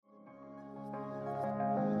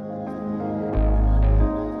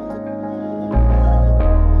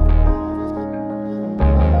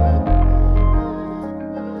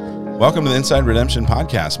Welcome to the Inside Redemption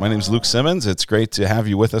Podcast. My name is Luke Simmons. It's great to have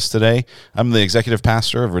you with us today. I'm the executive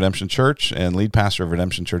pastor of Redemption Church and lead pastor of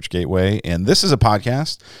Redemption Church Gateway. And this is a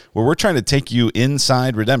podcast where we're trying to take you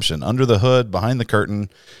inside redemption, under the hood, behind the curtain,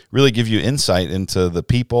 really give you insight into the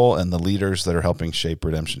people and the leaders that are helping shape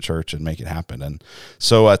Redemption Church and make it happen. And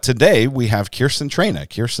so today we have Kirsten Traina.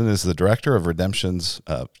 Kirsten is the director of Redemption's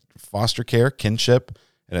foster care, kinship,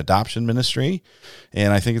 and adoption ministry.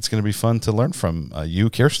 And I think it's going to be fun to learn from you,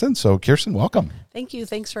 Kirsten. So Kirsten, welcome. Thank you.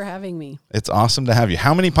 Thanks for having me. It's awesome to have you.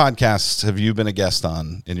 How many podcasts have you been a guest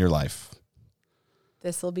on in your life?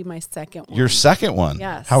 This will be my second one. Your second one?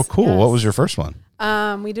 Yes. How cool. Yes. What was your first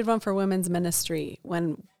one? We did one for women's ministry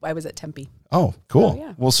when I was at Tempe. Oh, cool. Oh,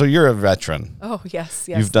 yeah. Well, so you're a veteran. Oh, yes.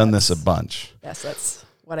 You've done this a bunch. Yes, that's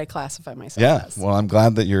what I classify myself Yeah. as. Well, I'm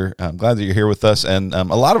glad that you're here with us. And a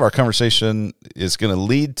lot of our conversation is going to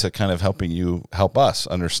lead to kind of helping you help us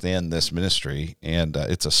understand this ministry. And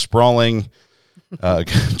it's a sprawling,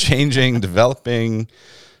 changing, developing,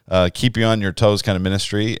 keep you on your toes kind of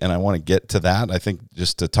ministry. And I want to get to that. I think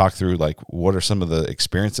just to talk through, like, what are some of the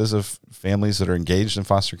experiences of families that are engaged in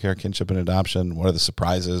foster care, kinship, and adoption? What are the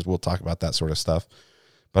surprises? We'll talk about that sort of stuff.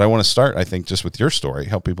 But I want to start, I think, just with your story,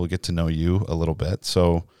 help people get to know you a little bit.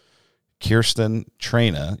 So, Kirsten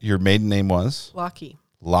Traina, your maiden name was? Lockie.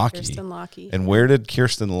 Kirsten Lockie. And where did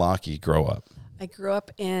Kirsten Lockie grow up? I grew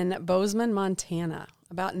up in Bozeman, Montana,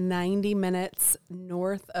 about 90 minutes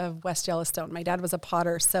north of West Yellowstone. My dad was a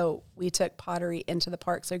potter, so we took pottery into the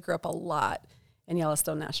park. So I grew up a lot in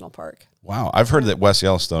Yellowstone National Park. Wow. I've heard that West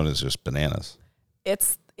Yellowstone is just bananas.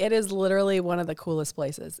 It is literally one of the coolest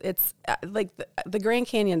places. It's like the Grand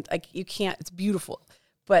Canyon, like, you can't, it's beautiful.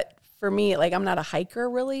 But for me, like, I'm not a hiker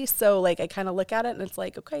really. So, like, I kind of look at it and it's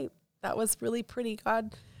like, okay, that was really pretty,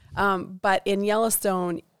 God. But in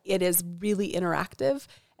Yellowstone, it is really interactive.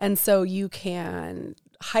 And so you can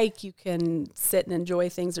hike, you can sit and enjoy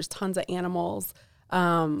things. There's tons of animals.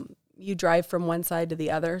 You drive from one side to the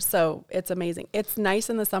other. So it's amazing. It's nice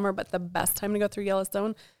in the summer, but the best time to go through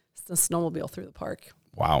Yellowstone is to snowmobile through the park.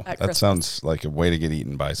 Wow, that sounds like a way to get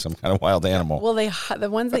eaten by some kind of wild animal. Well, the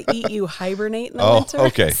ones that eat you hibernate in the Oh, winter.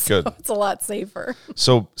 okay, so good. It's a lot safer.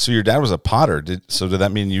 So your dad was a potter. Did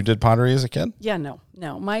that mean you did pottery as a kid? Yeah, no.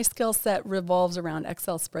 My skill set revolves around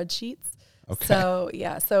Excel spreadsheets. Okay. So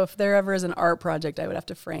if there ever is an art project, I would have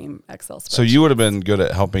to frame Excel spreadsheets. So you would have been good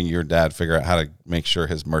at helping your dad figure out how to make sure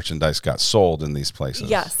his merchandise got sold in these places.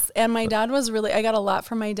 Yes, and my dad was I got a lot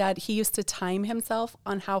from my dad. He used to time himself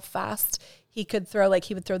on how fast he could throw, like,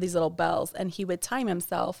 he would throw these little bells, and he would time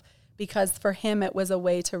himself because for him it was a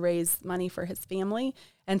way to raise money for his family.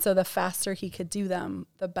 And so the faster he could do them,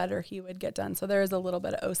 the better he would get done. So there is a little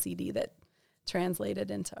bit of OCD that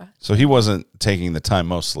translated into. So he wasn't taking the time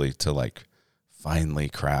mostly to, like, finely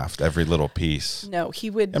craft every little piece. No, he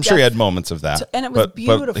would. I'm sure he had moments of that. And it was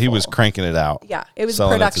beautiful. But he was cranking it out. Yeah, it was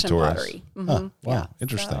selling production it to tourists. pottery. Mm-hmm. Huh, wow, yeah.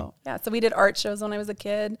 interesting. So we did art shows when I was a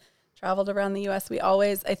kid, traveled around the U.S.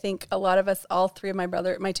 I think a lot of us, all three of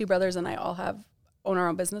my two brothers and I all own our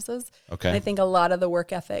own businesses. Okay. And I think a lot of the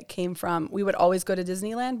work ethic came from, we would always go to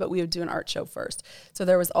Disneyland, but we would do an art show first. So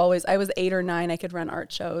there was always, I was 8 or 9, I could run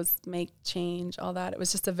art shows, make change, all that. It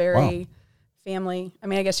was just a very family. I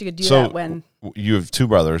mean, I guess you could do that when. You have two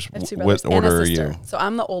brothers. I have two brothers. What order are sister. you? So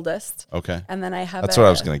I'm the oldest. Okay. And then I have That's what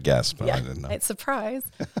I was going to guess, but yeah, I didn't know. It's a surprise.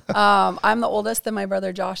 I'm the oldest, then my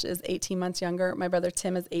brother Josh is 18 months younger. My brother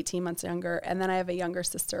Tim is 18 months younger. And then I have a younger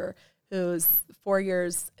sister who's 4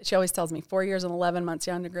 years, she always tells me, 4 years and 11 months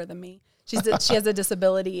younger than me. She has a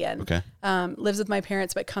disability and lives with my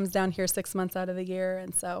parents, but comes down here 6 months out of the year.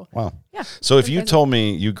 And so, wow. Yeah. So if you told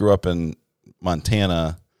me you grew up in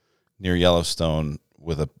Montana near Yellowstone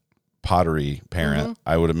with a pottery parent,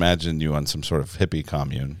 I would imagine you on some sort of hippie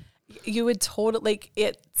commune. You would totally, like,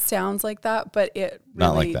 it sounds like that, but it really,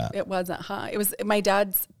 not like that. It wasn't, It was, my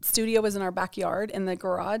dad's studio was in our backyard in the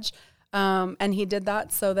garage. And he did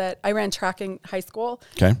that so that I ran track in high school.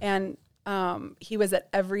 Okay. And he was at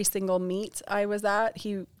every single meet I was at.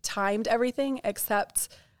 He timed everything except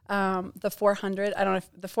the 400. I don't know if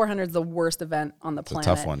the 400 is the worst event on the planet.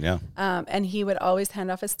 It's a tough one, yeah. And he would always hand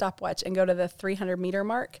off his stopwatch and go to the 300 meter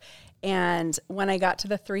mark. And when I got to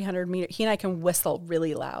the 300 meter, he and I can whistle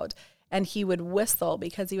really loud. And he would whistle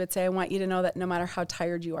because he would say, I want you to know that no matter how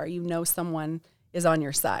tired you are, you know someone is on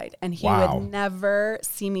your side. And he would never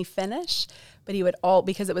see me finish, but he would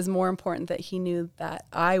because it was more important that he knew that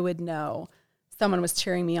I would know someone was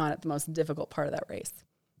cheering me on at the most difficult part of that race.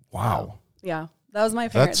 Wow. So, yeah. That was my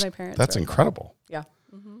parents. That's incredible. Yeah.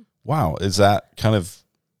 Mm-hmm. Wow. Is that kind of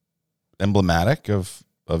emblematic of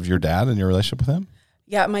your dad and your relationship with him?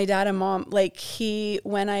 Yeah, my dad and mom, like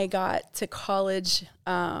when I got to college,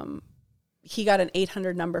 he got an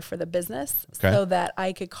 800 number for the business Okay. so that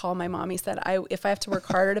I could call my mom. He said, if I have to work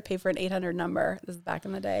harder to pay for an 800 number, this is back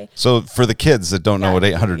in the day. So for the kids that don't know what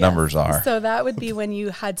 800 Yes. numbers are, So that would be when you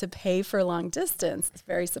had to pay for long distance. It's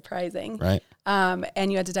very surprising. right?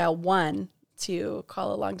 And you had to dial 1 to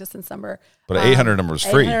call a long distance number. But an 800 number was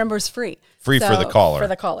free. 800 number was free. Free for the caller. For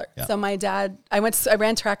the caller. Yeah. So my dad, I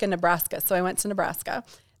ran track in Nebraska. So I went to Nebraska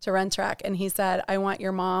to run track. And he said, I want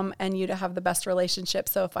your mom and you to have the best relationship.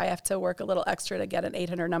 So if I have to work a little extra to get an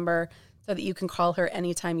 800 number so that you can call her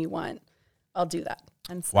anytime you want, I'll do that.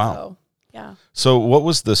 And so, Wow. yeah. So what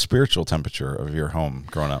was the spiritual temperature of your home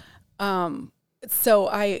growing up? So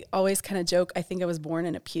I always kind of joke, I think I was born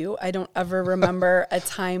in a pew. I don't ever remember a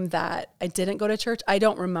time that I didn't go to church. I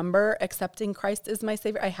don't remember accepting Christ as my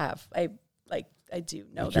Savior. I do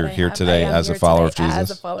know that You're I here have. today I am as a here follower of today Jesus?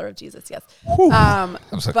 As a follower of Jesus, yes. That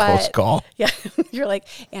was a close call. Yeah, you're like,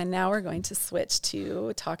 and now we're going to switch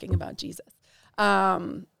to talking about Jesus.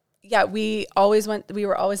 Yeah, we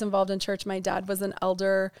were always involved in church. My dad was an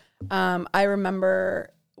elder. I remember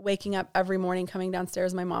waking up every morning, coming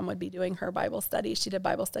downstairs. My mom would be doing her Bible study. She did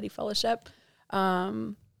Bible study fellowship.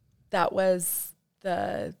 That was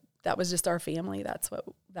just our family.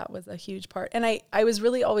 That was a huge part. And I was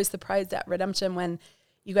really always surprised at Redemption when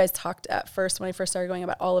you guys talked at first, when I first started going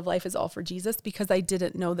about all of life is all for Jesus, because I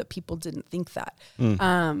didn't know that people didn't think that.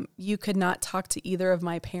 You could not talk to either of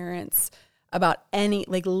my parents about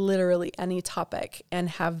literally any topic and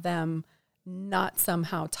have them not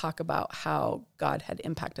somehow talk about how God had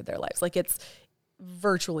impacted their lives. Like, it's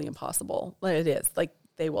virtually impossible. It is. Like,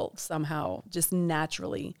 they will somehow just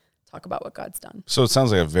naturally talk about what God's done. So it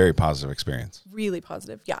sounds like a very positive experience. Really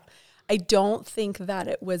positive. Yeah. I don't think that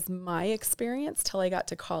it was my experience till I got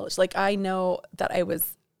to college. Like, I know that I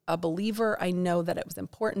was a believer. I know that it was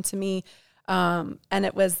important to me. And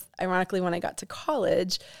it was, ironically, when I got to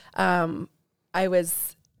college, I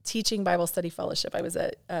was teaching Bible study fellowship. I was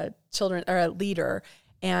a leader,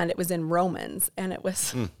 and it was in Romans, and it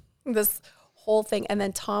was this whole thing. And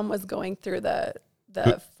then Tom was going through the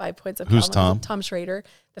 5 points of Who's Calvinism. Tom? Tom Schrader,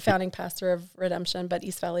 the founding pastor of Redemption, but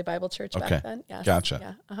East Valley Bible Church back then. Yes.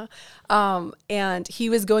 Gotcha. Yeah. And he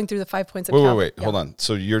was going through the 5 points of Wait, Calvinism. hold on.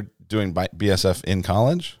 So you're doing BSF in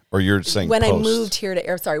college, or you're saying when post? I moved here to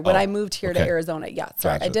Arizona. Yeah,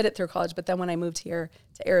 sorry, Gotcha. I did it through college, but then when I moved here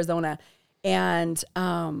to Arizona, and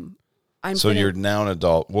You're now an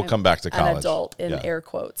adult. We'll come back to college. An adult in air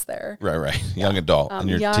quotes there. Right. Young adult. And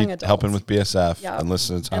you're adult. helping with BSF Yeah. and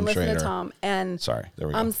listening to Tom Schrader. Sorry, there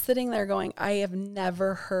we go. I'm sitting there going, I have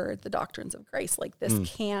never heard the doctrines of grace. Like, this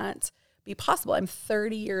can't be possible. I'm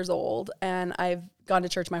 30 years old, and I've gone to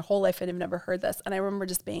church my whole life and have never heard this. And I remember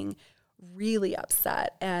just being really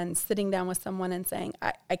upset and sitting down with someone and saying,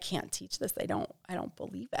 I can't teach this. I don't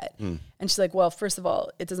believe it. And she's like, well, first of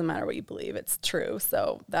all, it doesn't matter what you believe. It's true.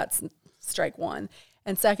 So that's strike one.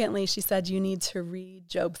 And secondly, she said, you need to read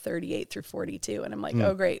Job 38 through 42. And I'm like,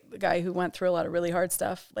 oh, great. The guy who went through a lot of really hard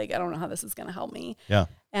stuff. Like, I don't know how this is going to help me. Yeah.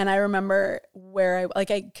 And I remember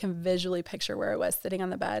I can visually picture where I was sitting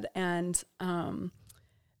on the bed and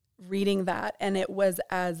reading that. And it was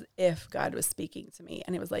as if God was speaking to me.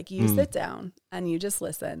 And it was like, you sit down and you just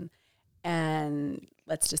listen and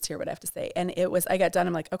let's just hear what I have to say. And I got done.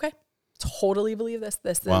 I'm like, okay, totally believe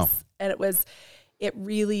this. Wow. And it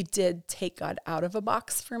really did take God out of a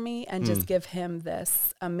box for me and just give him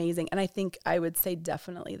this amazing. And I think I would say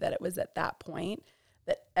definitely that it was at that point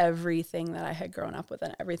that everything that I had grown up with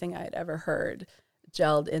and everything I had ever heard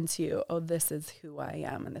gelled into, oh, this is who I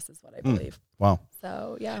am and this is what I believe. Wow.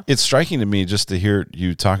 So, yeah. It's striking to me just to hear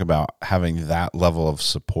you talk about having that level of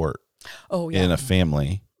support in a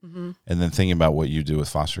family and then thinking about what you do with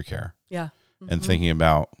foster care. Yeah. And thinking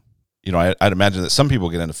about, I'd imagine that some people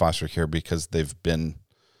get into foster care because they've been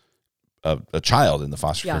a child in the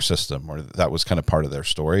foster care system, or that was kind of part of their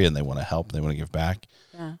story and they want to help, they want to give back.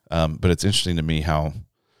 Yeah. But it's interesting to me how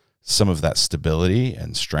some of that stability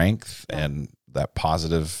and strength and that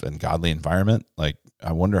positive and godly environment, like,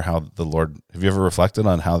 I wonder how the Lord, have you ever reflected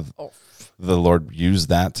on how the Lord used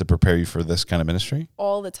that to prepare you for this kind of ministry?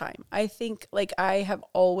 All the time. I think, I have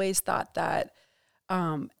always thought that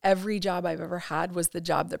every job I've ever had was the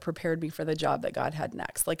job that prepared me for the job that God had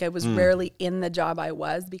next. I was rarely in the job I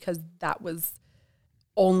was because that was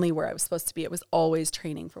only where I was supposed to be. It was always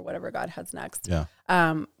training for whatever God has next. Yeah.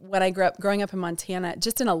 When I growing up in Montana,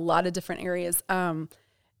 just in a lot of different areas,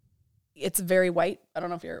 it's very white. I don't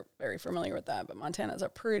know if you're very familiar with that, but Montana is a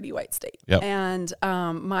pretty white state. Yep. And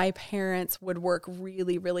my parents would work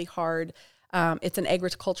really, really hard. It's an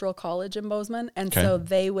agricultural college in Bozeman. And so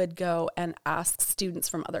they would go and ask students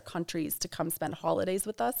from other countries to come spend holidays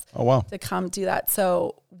with us. Oh, wow. To come do that.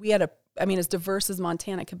 So we had a I mean, as diverse as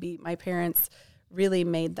Montana could be, my parents really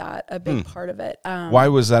made that a big part of it. Why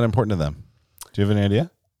was that important to them? Do you have any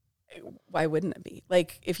idea? Why wouldn't it be?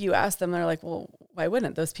 Like, if you ask them, they're like, well, why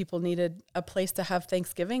wouldn't? Those people needed a place to have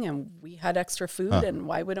Thanksgiving, and we had extra food, and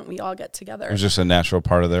why wouldn't we all get together? It was just a natural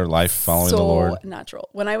part of their life following the Lord. So natural.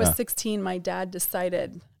 When I was 16, my dad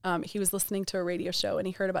decided, he was listening to a radio show, and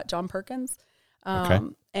he heard about John Perkins.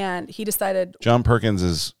 And he decided. John Perkins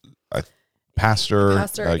is a pastor,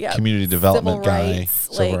 community development guy.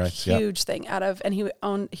 Civil rights, huge thing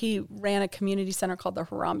and he ran a community center called the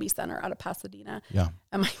Harambee Center out of Pasadena. Yeah.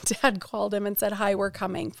 And my dad called him and said, hi, we're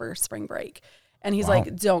coming for spring break. And he's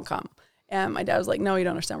like, don't come. And my dad was like, no, you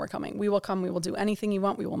don't understand. We're coming. We will come. We will do anything you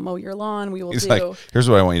want. We will mow your lawn. We will He's like, here's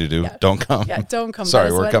what I want you to do. Yeah. Don't come. Yeah, don't come.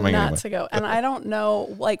 Sorry, we're coming not anyway. to go. And I don't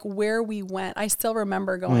know like where we went. I still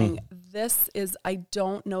remember going, I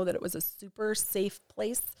don't know that it was a super safe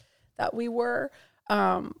place that we were.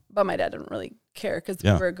 But my dad didn't really care because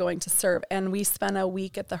we were going to serve. And we spent a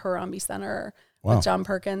week at the Harambee Center with John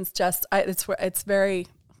Perkins. It's very,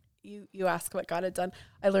 you ask what God had done.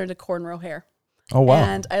 I learned to cornrow hair. Oh, wow.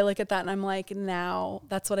 And I look at that and I'm like, now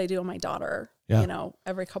that's what I do with my daughter,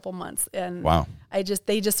 every couple months. And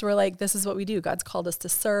they just were like, this is what we do. God's called us to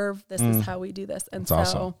serve. This is how we do this. And that's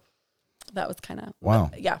awesome. That was kind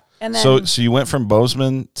of, yeah. And then, so you went from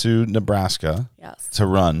Bozeman to Nebraska to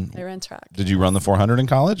run. I ran track. Did you run the 400 in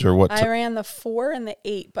college or what? I ran the 4 and the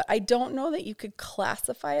 8, but I don't know that you could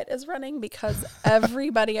classify it as running because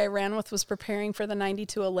everybody I ran with was preparing for the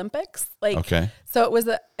 92 Olympics. So it was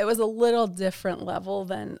a little different level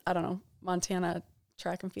than, I don't know, Montana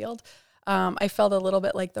track and field. I felt a little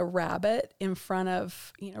bit like the rabbit in front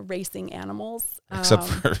of, racing animals. Except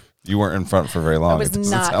for you weren't in front for very long. I was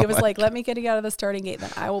not. It was like, let me get you out of the starting gate,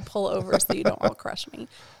 then I will pull over so you don't all crush me.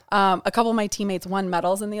 A couple of my teammates won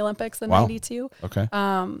medals in the Olympics in 92. Okay.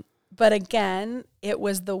 But again, it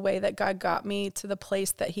was the way that God got me to the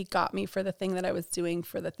place that he got me for the thing that I was doing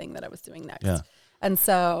for the thing that I was doing next. Yeah. And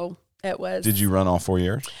so it was. Did you run all 4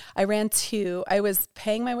 years? I ran 2. I was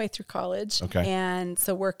paying my way through college. Okay. And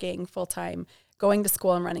so working full time, going to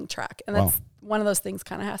school and running track. And that's one of those things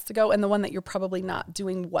kind of has to go. And the one that you're probably not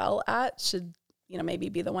doing well at should, maybe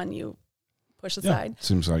be the one you push aside.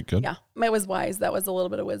 Seems like good. Yeah. It was wise. That was a little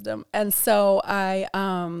bit of wisdom. And so I,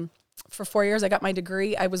 for 4 years, I got my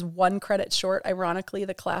degree. I was 1 credit short. Ironically,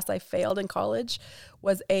 the class I failed in college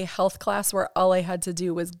was a health class where all I had to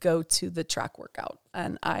do was go to the track workout.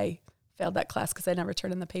 And I failed that class because I never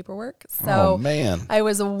turned in the paperwork. So I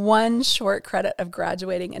was 1 short credit of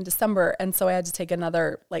graduating in December. And so I had to take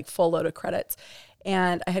another full load of credits.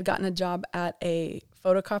 And I had gotten a job at a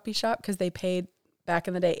photocopy shop because they paid back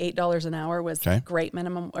in the day, $8 an hour was great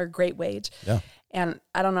minimum or great wage. Yeah. And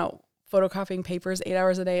I don't know, photocopying papers 8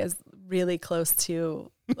 hours a day is really close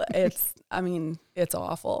to it's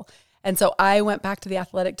awful. And so I went back to the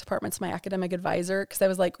athletic department to my academic advisor because I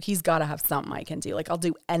was like, he's got to have something I can do. I'll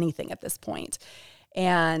do anything at this point.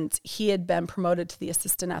 And he had been promoted to the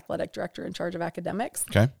assistant athletic director in charge of academics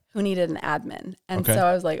who needed an admin. And so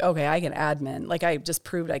I was like, okay, I can admin. I just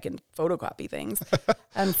proved I can photocopy things.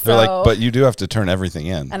 And so, they're like, but you do have to turn everything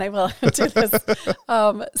in. And I will do this.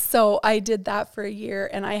 So I did that for a year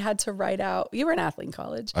and I had to write out, you were an athlete in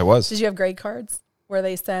college. I was. Did you have grade cards where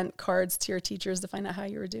they sent cards to your teachers to find out how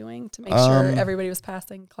you were doing to make sure everybody was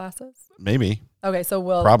passing classes? Maybe. Okay. So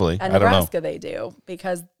probably. At Nebraska they do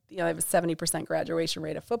because they have a 70% graduation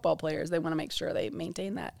rate of football players. They want to make sure they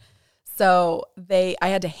maintain that. So I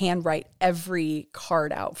had to handwrite every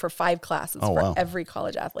card out for 5 classes for every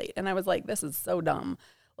college athlete. And I was like, this is so dumb.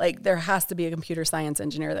 There has to be a computer science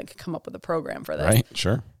engineer that could come up with a program for this. Right,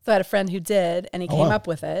 sure. So I had a friend who did, and he came up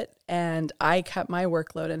with it. And I cut my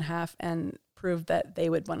workload in half and proved that they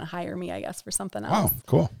would want to hire me, I guess, for something else. Wow,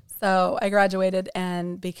 cool. So I graduated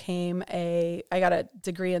and I got a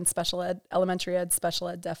degree in special ed, elementary ed, special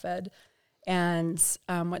ed, deaf ed, and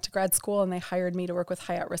went to grad school, and they hired me to work with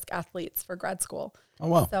high at-risk athletes for grad school. Oh,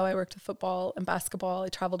 wow. So I worked with football and basketball. I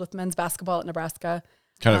traveled with men's basketball at Nebraska.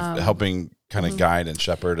 Kind of helping guide and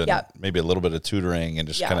shepherd and maybe a little bit of tutoring and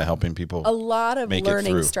just kind of helping people. A lot of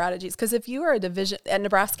learning strategies. Because if you were at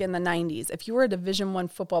Nebraska in the 90s, if you were a Division I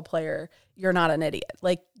football player, you're not an idiot.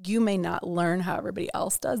 You may not learn how everybody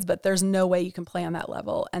else does, but there's no way you can play on that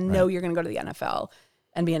level and know you're going to go to the NFL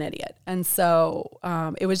and be an idiot. And so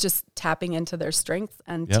it was just tapping into their strengths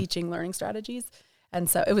and teaching learning strategies. And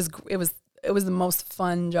so it was the most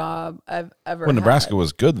fun job I've ever had. Nebraska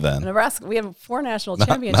was good then. Nebraska, we have 4 national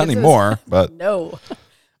championships. Not anymore, but no.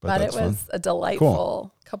 But it was a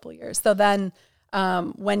delightful couple of years. So then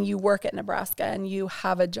when you work at Nebraska and you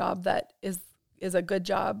have a job that is is a good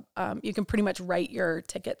job. You can pretty much write your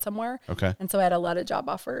ticket somewhere. Okay. And so I had a lot of job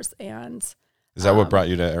offers, and Is that what brought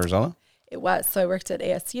you to Arizona? it was. So I worked at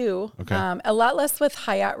ASU. Okay. A lot less with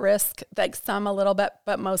high at risk, like some a little bit,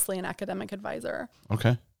 but mostly an academic advisor.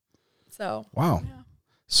 Okay. So Wow. yeah.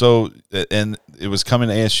 So, and it was coming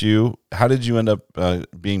to ASU. How did you end up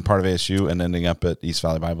being part of ASU and ending up at East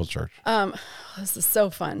Valley Bible Church? This is so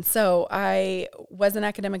fun. So I was an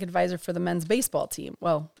academic advisor for the men's baseball team.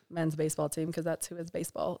 Well, men's baseball team, because that's who is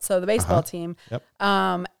baseball. So the baseball team.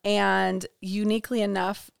 Yep. And uniquely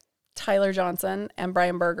enough, Tyler Johnson and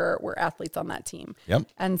Brian Berger were athletes on that team. Yep.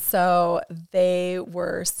 And so they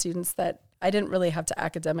were students that I didn't really have to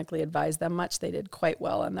academically advise them much. They did quite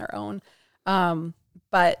well on their own.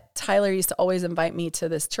 But Tyler used to always invite me to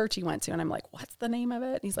this church he went to. And I'm like, what's the name of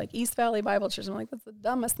it? And he's like, East Valley Bible Church. I'm like, that's the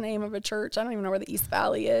dumbest name of a church. I don't even know where the East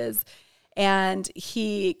Valley is. And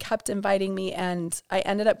he kept inviting me, and I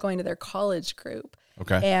ended up going to their college group.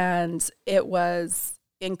 Okay. And it was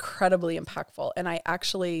incredibly impactful. And I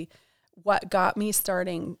actually, what got me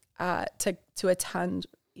starting to attend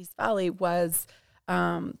East Valley was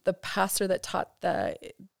the pastor that taught the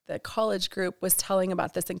college group was telling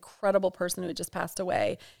about this incredible person who had just passed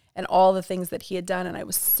away and all the things that he had done. And I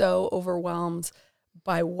was so overwhelmed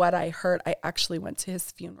by what I heard. I actually went to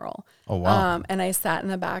his funeral. Oh, wow. And I sat in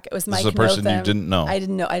the back. It was Mike This is a person Notham. you didn't know. I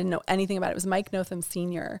didn't know anything about it. It was Mike Notham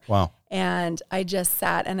Sr. Wow. And I just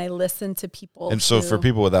sat and I listened to people. And so for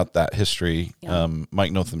people without that history, Yeah.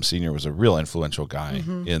 Mike Notham Sr. was a real influential guy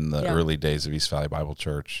in the early days of East Valley Bible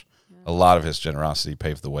Church. A lot of his generosity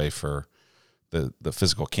paved the way for the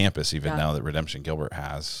physical campus, even now that Redemption Gilbert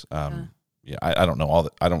has. I don't know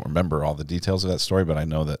I don't remember all the details of that story, but I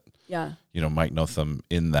know that, Mike Notham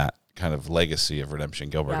in that kind of legacy of Redemption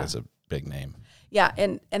Gilbert is a big name. Yeah,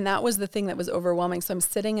 and that was the thing that was overwhelming. So I'm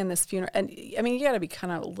sitting in this funeral, and I mean, you got to be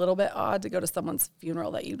kind of a little bit odd to go to someone's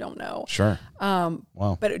funeral that you don't know. Sure. Wow.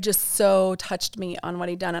 Wow. But it just so touched me on what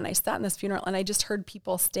he'd done. And I sat in this funeral, and I just heard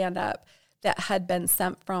people stand up that had been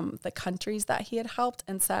sent from the countries that he had helped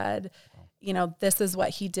and said, this is what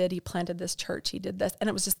he did. He planted this church. He did this. And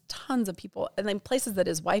it was just tons of people. And then places that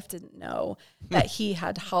his wife didn't know that he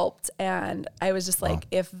had helped. And I was just like,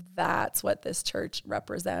 if that's what this church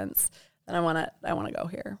represents, then I want to go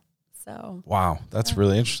here. So. Wow. That's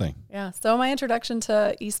really interesting. Yeah. So my introduction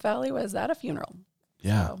to East Valley was at a funeral.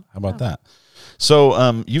 Yeah. So, how about that?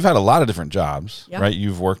 So you've had a lot of different jobs, Yeah. right?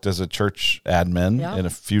 You've worked as a church admin in a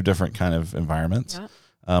few different kind of environments.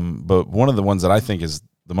 Yeah. But one of the ones that I think is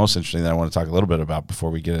the most interesting that I want to talk a little bit about before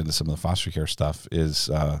we get into some of the foster care stuff is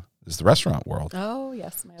the restaurant world. Oh,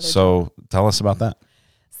 yes. My other So tell us about that.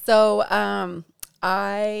 So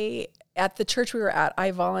at the church we were at,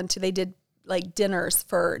 I volunteered. They did like dinners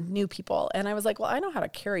for new people. And I was like, well, I know how to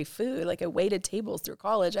carry food. Like I waited tables through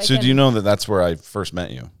college. So do you know that that's where I first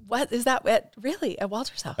met you? What is that? Really? At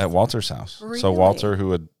Walter's house? At Walter's house. Really? So Walter,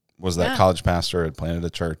 who was that college pastor, had planted a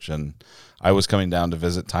church, and I was coming down to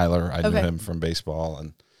visit Tyler. I knew him from baseball,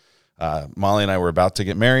 and Molly and I were about to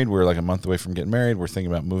get married. We were like a month away from getting married. We're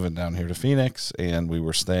thinking about moving down here to Phoenix, and we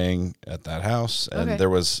were staying at that house, and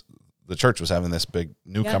the church was having this big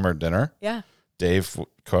newcomer dinner. Yeah. Dave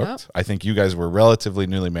cooked. I think you guys were relatively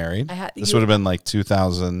newly married. This would have been like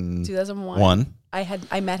 2001.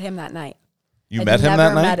 I met him that night. You met him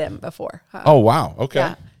that night? Never met him before. Oh, wow. Okay.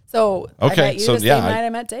 Yeah. So I met you the same night I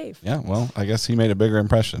met Dave. Yeah, well, I guess he made a bigger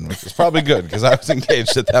impression, which is probably good because I was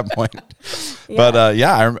engaged at that point. But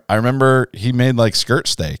I remember he made like skirt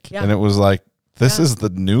steak, and it was like, this is the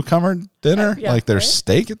newcomer dinner? Like there's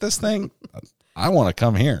steak at this thing? I want to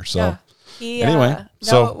come here. So anyway,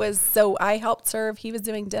 so I helped serve. He was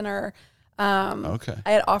doing dinner. I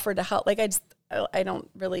had offered to help. Like I don't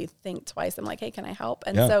really think twice. I'm like, hey, can I help?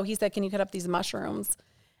 And so he said, can you cut up these mushrooms?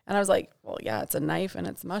 And I was like, well, yeah, it's a knife and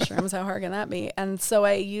it's mushrooms. How hard can that be? And so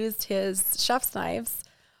I used his chef's knives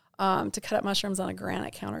to cut up mushrooms on a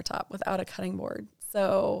granite countertop without a cutting board.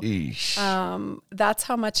 So that's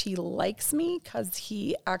how much he likes me, because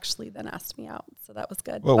he actually then asked me out. So that was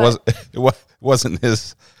good. Well, it wasn't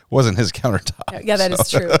his countertop. Yeah, that is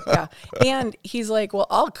true. Yeah. And he's like, well,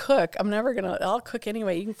 I'll cook. I'll cook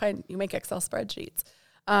anyway. You make Excel spreadsheets.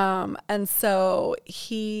 And so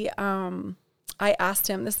I asked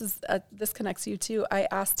him, this connects you too. I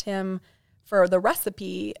asked him for the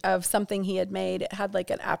recipe of something he had made. It had like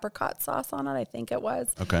an apricot sauce on it, I think it was.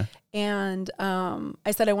 Okay. And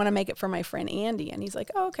I said, I want to make it for my friend Andy. And he's like,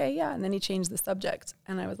 oh, okay, yeah. And then he changed the subject.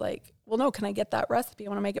 And I was like, well, no, can I get that recipe? I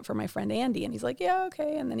want to make it for my friend Andy. And he's like, yeah,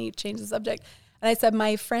 okay. And then he changed the subject. And I said,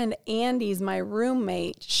 my friend Andy's my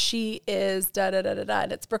roommate. She is da-da-da-da-da.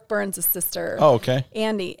 And it's Brooke Burns' sister. Oh, okay.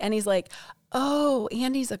 Andy. And he's like, oh,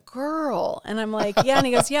 Andy's a girl. And I'm like, yeah. And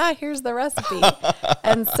he goes, yeah, here's the recipe.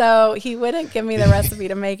 And so he wouldn't give me the recipe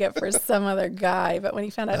to make it for some other guy. But when he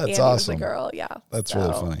found out That's Andy awesome. was a girl, yeah. That's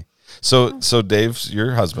really funny. So Dave's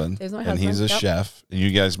your husband, Dave's my and he's a husband, chef. And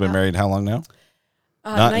you guys been married how long now?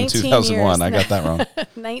 Not in 19 2001. years. I got that wrong.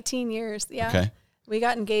 19 years, yeah. Okay. We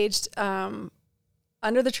got engaged under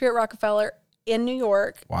the tree at Rockefeller in New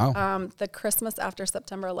York. Wow. The Christmas after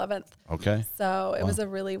September 11th. Okay. So it was a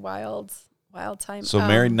really wild time. So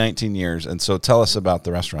married 19 years. And so tell us about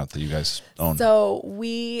the restaurant that you guys own. So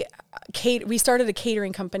we started a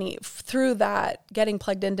catering company through that, getting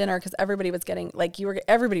plugged in dinner because everybody was getting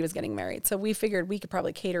married. So we figured we could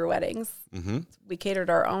probably cater weddings. Mm-hmm. We catered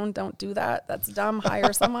our own. Don't do that. That's dumb.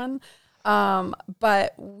 Hire someone.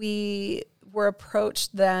 But we were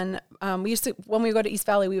approached then. When we go to East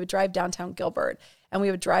Valley, we would drive downtown Gilbert and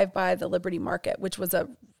we would drive by the Liberty Market, which was a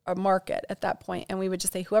market at that point, and we would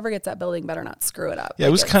just say, whoever gets that building better not screw it up. Yeah, it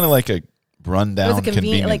was kind of like a rundown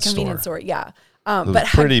convenience store. Yeah. But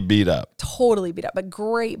pretty beat up. Totally beat up, but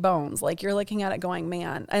great bones. Like you're looking at it going,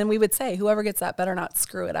 man. And we would say, whoever gets that better not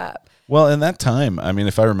screw it up. Well, in that time, I mean,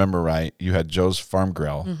 if I remember right, you had Joe's Farm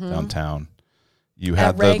Grill downtown. You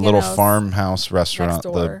had the little farmhouse restaurant,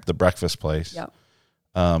 the breakfast place. Yep.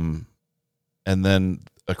 And then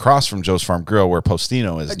across from Joe's Farm Grill, where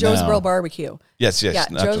Postino is Joe's now. Grill Barbecue. Yes. Yeah,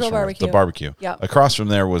 Joe's Grill Barbecue. The barbecue. Yep. Across from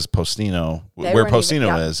there was Postino. Where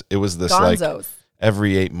Postino is, it was this Gonzo's. like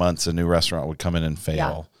every 8 months a new restaurant would come in and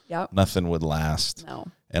fail. Yeah. Yep. Nothing would last. No.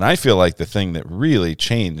 And I feel like the thing that really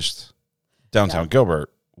changed downtown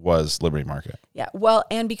Gilbert was Liberty Market. Yeah. Well,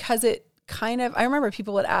 and because it I remember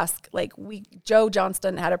people would ask, like Joe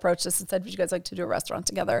Johnston had approached us and said, would you guys like to do a restaurant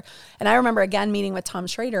together? And I remember again meeting with Tom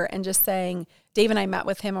Schrader and just saying, Dave and I met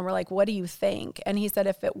with him and we're like, what do you think? And he said,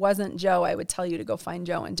 if it wasn't Joe, I would tell you to go find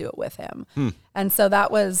Joe and do it with him. And so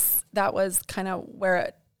that was kind of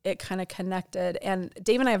where it kind of connected. And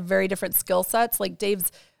Dave and I have very different skill sets. Like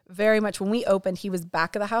Dave's very much, when we opened, he was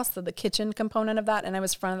back of the house, so the kitchen component of that, and I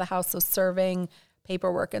was front of the house, so serving,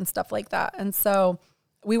 paperwork and stuff like that. And so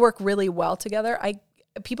we work really well together.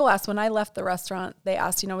 People asked when I left the restaurant, they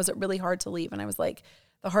asked, was it really hard to leave? And I was like,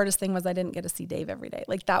 the hardest thing was I didn't get to see Dave every day.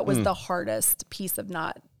 Like that was the hardest piece of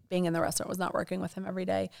not being in the restaurant, was not working with him every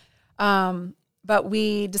day. But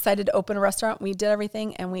we decided to open a restaurant. We did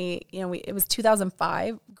everything, and it was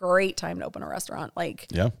 2005. Great time to open a restaurant. Like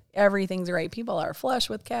everything's great. People are flush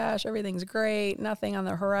with cash. Everything's great. Nothing on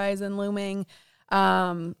the horizon looming.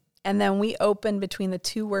 And then we opened between the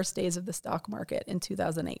two worst days of the stock market in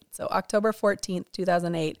 2008. So October 14th,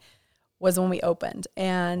 2008 was when we opened.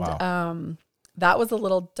 And that was a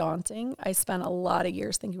little daunting. I spent a lot of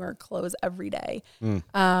years thinking we were closed every day.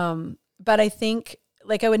 But I think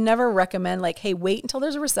I would never recommend hey, wait until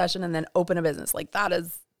there's a recession and then open a business.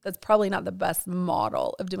 That's probably not the best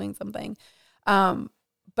model of doing something.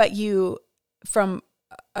 But from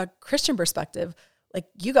a Christian perspective,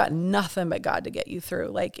 you got nothing but God to get you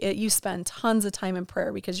through. You spend tons of time in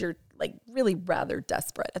prayer because you're really rather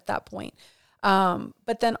desperate at that point.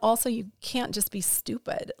 But then also you can't just be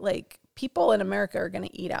stupid. People in America are going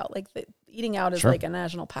to eat out. Eating out is a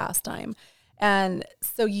national pastime. And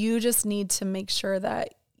so you just need to make sure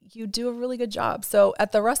that you do a really good job. So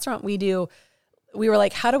at the restaurant we were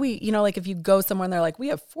like, how do we, if you go somewhere and they're like, we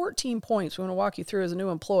have 14 points we want to walk you through as a new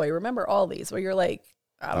employee. Remember all these? Where you're like,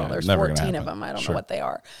 I don't know, there's 14 of them. I don't know what they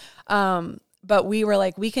are. But we were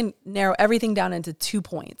like, we can narrow everything down into 2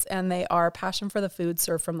 points, and they are passion for the food,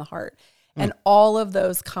 served from the heart. And all of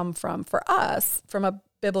those come from a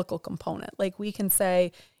biblical component. We can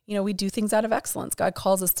say, we do things out of excellence. God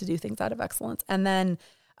calls us to do things out of excellence. And then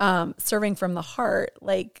serving from the heart,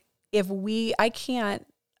 I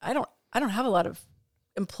don't have a lot of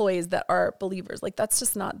employees that are believers. That's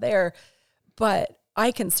just not there. But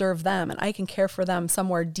I can serve them and I can care for them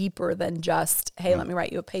somewhere deeper than just, hey, let me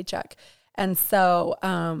write you a paycheck. And so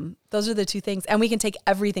those are the two things. And we can take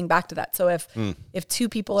everything back to that. So if two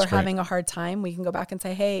people are having a hard time, we can go back and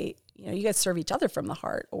say, hey, you guys serve each other from the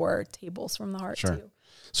heart, or tables from the heart too.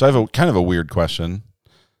 So I have a kind of a weird question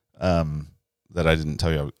that I didn't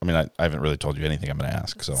tell you. I mean, I haven't really told you anything I'm going to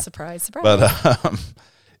ask. So Surprise. But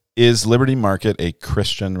is Liberty Market a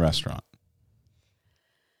Christian restaurant?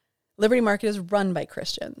 Liberty Market is run by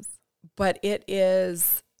Christians, but it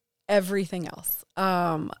is everything else.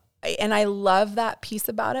 And I love that piece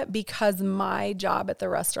about it because my job at the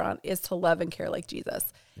restaurant is to love and care like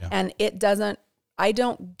Jesus. Yeah. And God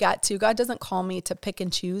doesn't call me to pick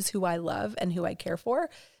and choose who I love and who I care for.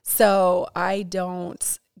 So I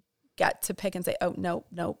don't get to pick and say, oh, nope,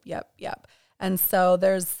 yep. And so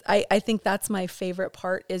I think that's my favorite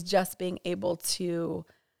part, is just being able to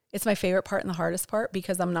It's my favorite part and the hardest part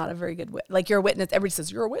because I'm not a very good like you're a witness. Everybody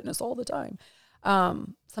says you're a witness all the time.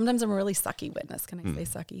 Sometimes I'm a really sucky witness. Can I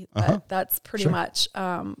say sucky? But that's pretty much,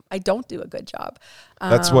 I don't do a good job.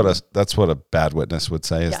 That's what a bad witness would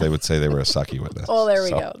say is they would say they were a sucky witness. Oh, there we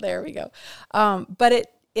go. There we go. But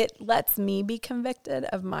it lets me be convicted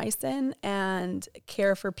of my sin and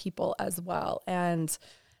care for people as well. And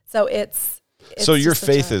so it's so your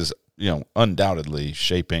faith is, undoubtedly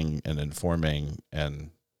shaping and informing and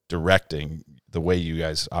directing the way you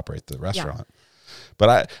guys operate the restaurant. Yeah.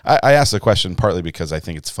 But I asked the question partly because I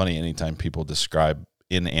think it's funny anytime people describe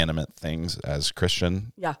inanimate things as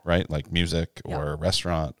Christian, right? Like music or a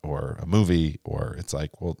restaurant or a movie, or it's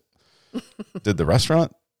like, well, did the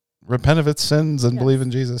restaurant repent of its sins and believe in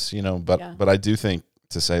Jesus? But I do think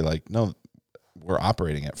to say like, no, we're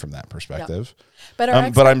operating it from that perspective. Yeah.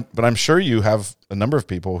 But I'm sure you have a number of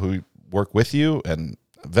people who work with you and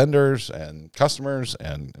vendors and customers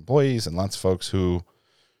and employees and lots of folks who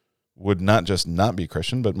would not just not be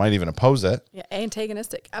Christian, but might even oppose it. Yeah,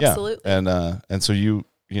 antagonistic. Absolutely. Yeah. And so you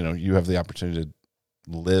have the opportunity to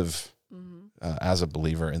live as a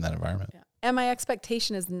believer in that environment. Yeah. And my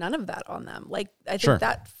expectation is none of that on them. Like I think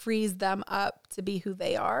that frees them up to be who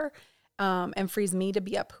they are, and frees me to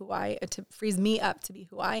be frees me up to be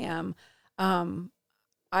who I am.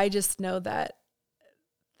 I just know that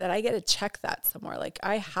I get to check that somewhere. Like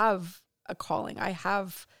I have a calling. I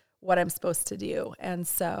have what I'm supposed to do. And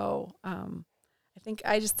so I think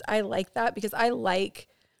I like that because I like,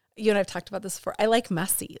 you and I've talked about this before, I like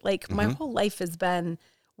messy. Like my whole life has been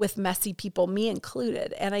with messy people, me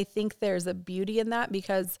included. And I think there's a beauty in that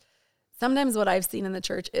because sometimes what I've seen in the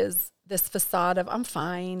church is this facade of I'm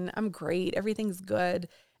fine, I'm great, everything's good.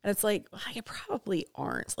 And it's like, well, you probably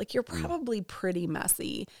aren't. Like you're probably pretty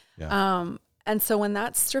messy. Yeah. And so when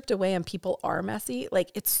that's stripped away and people are messy,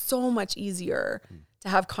 like it's so much easier to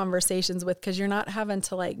have conversations with, because you're not having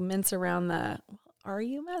to like mince around are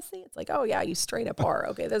you messy? It's like, oh yeah, you straight up are.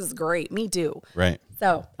 Okay, this is great. Me too. Right.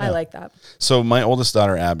 So I like that. So my oldest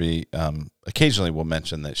daughter, Abby, occasionally will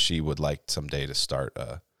mention that she would like someday to start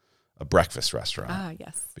a breakfast restaurant. Ah,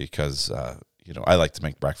 yes. Because, I like to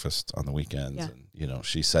make breakfast on the weekends. Yeah. And,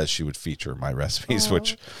 she says she would feature my recipes,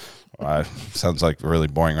 which sounds like a really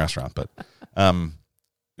boring restaurant. But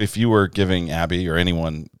if you were giving Abby or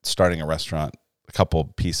anyone starting a restaurant a couple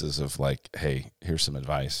pieces of like, hey, here's some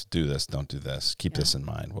advice, do this, don't do this, keep this in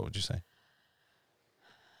mind, what would you say?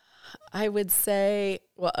 I would say,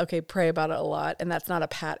 well, okay, pray about it a lot. And that's not a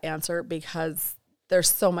pat answer because there's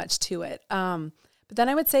so much to it. But then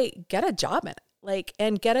I would say, get a job in it,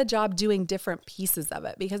 and get a job doing different pieces of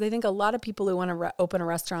it. Because I think a lot of people who want to open a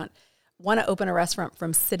restaurant want to open a restaurant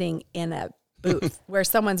from sitting in a booth where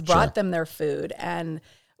someone's brought them their food. And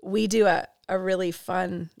we do a really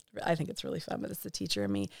fun, I think it's really fun, but it's the teacher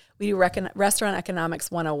and me. We do Restaurant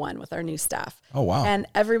Economics 101 with our new staff. Oh, wow. And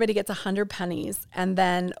everybody gets 100 pennies. And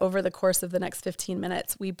then over the course of the next 15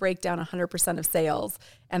 minutes, we break down 100% of sales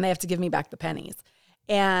and they have to give me back the pennies.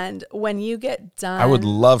 And when you get done, I would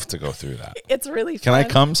love to go through that. It's really fun. Can I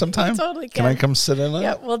come sometime? You totally can. Can I come sit in on it?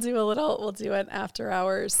 Yeah, we'll do an after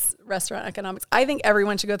hours restaurant economics. I think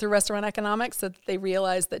everyone should go through restaurant economics so that they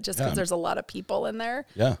realize that just because there's a lot of people in there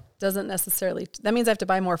doesn't necessarily, that means I have to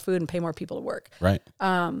buy more food and pay more people to work. Right.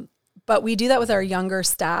 But we do that with our younger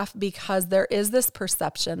staff because there is this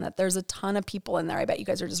perception that there's a ton of people in there. I bet you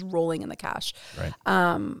guys are just rolling in the cash. Right.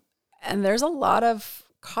 And there's a lot of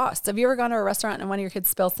costs. Have you ever gone to a restaurant and one of your kids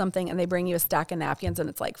spills something and they bring you a stack of napkins and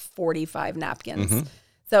it's like 45 napkins? Mm-hmm.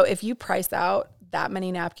 So if you price out that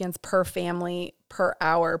many napkins per family, per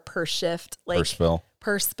hour, per shift,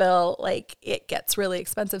 per spill, like it gets really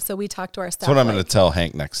expensive. So we talk to our staff. That's what I'm going to tell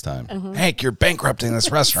Hank next time. Mm-hmm. Hank, you're bankrupting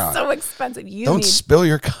this restaurant. So expensive. Don't spill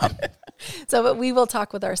your cup. So, but we will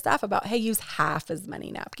talk with our staff about, hey, use half as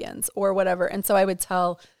many napkins or whatever. And so I would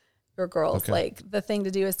tell your girls, like the thing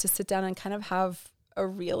to do is to sit down and kind of have a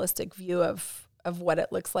realistic view of what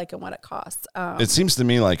it looks like and what it costs. It seems to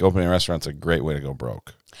me like opening a restaurant's a great way to go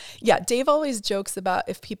broke. Yeah. Dave always jokes about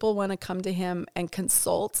if people want to come to him and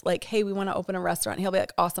consult, like, hey, we want to open a restaurant. He'll be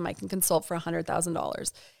like, awesome, I can consult for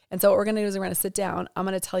 $100,000. And so what we're going to do is we're going to sit down. I'm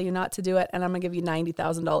going to tell you not to do it. And I'm going to give you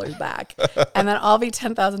 $90,000 back. And then I'll be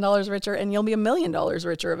 $10,000 richer and you'll be $1 million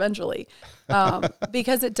richer eventually.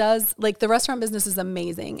 Because it does, like the restaurant business is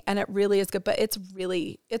amazing and it really is good, but it's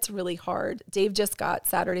really hard. Dave just got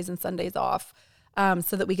Saturdays and Sundays off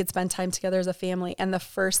so that we could spend time together as a family. And the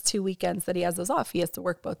first 2 weekends that he has those off, he has to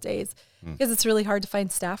work both days because it's really hard to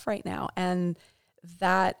find staff right now. And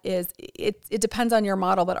that is, it depends on your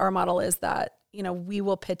model, but our model is that, we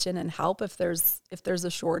will pitch in and help if there's a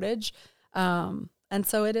shortage. And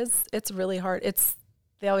so it's really hard.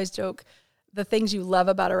 they always joke, the things you love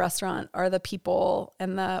about a restaurant are the people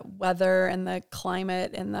and the weather and the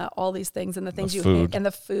climate and all these things, and the things you hate, and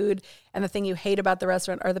the food, and the thing you hate about the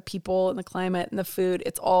restaurant are the people and the climate and the food.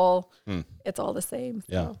 It's all the same. So.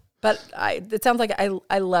 Yeah. But it sounds like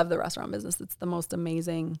I love the restaurant business. It's the most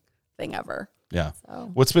amazing thing ever. Yeah.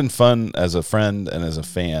 So. What's been fun as a friend and as a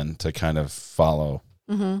fan to kind of follow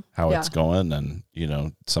how it's going, and,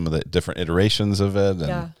 some of the different iterations of it.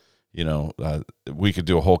 And, we could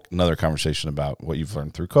do another conversation about what you've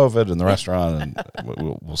learned through COVID and the restaurant,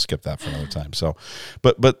 and we'll skip that for another time. So,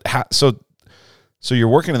 so you're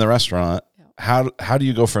working in the restaurant. Yeah. How do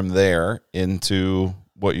you go from there into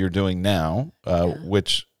what you're doing now,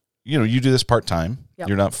 which, you do this part-time. Yep.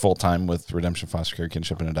 You're not full-time with Redemption Foster Care,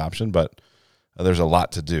 Kinship, and Adoption, but there's a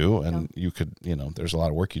lot to do, and you could, there's a lot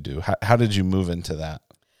of work you do. How did you move into that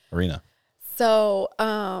arena? So,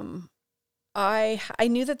 I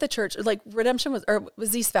knew that the church, like Redemption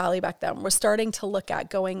was East Valley back then, was starting to look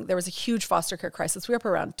at there was a huge foster care crisis. We were up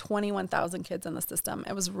around 21,000 kids in the system.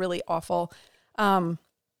 It was really awful.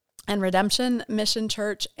 And Redemption, Mission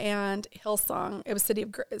Church, and Hillsong, it was City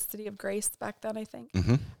of Grace back then, I think.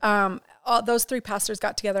 Mm-hmm. All those three pastors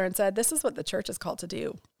got together and said, this is what the church is called to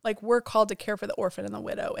do. Like, we're called to care for the orphan and the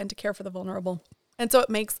widow and to care for the vulnerable. And so it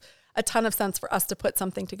makes a ton of sense for us to put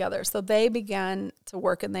something together. So they began to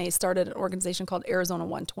work, and they started an organization called Arizona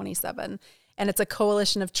 127. And it's a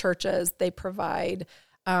coalition of churches. They provide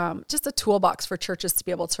just a toolbox for churches to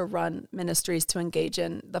be able to run ministries to engage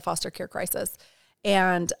in the foster care crisis.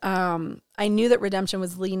 And I knew that Redemption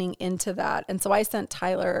was leaning into that. And so I sent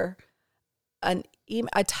Tyler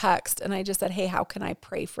a text, and I just said, hey, how can I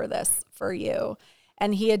pray for this for you?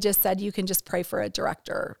 And he had just said, you can just pray for a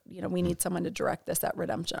director. We need someone to direct this at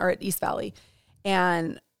Redemption or at East Valley.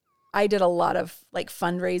 And I did a lot of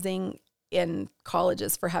fundraising in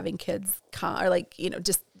colleges for having kids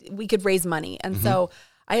just we could raise money. And so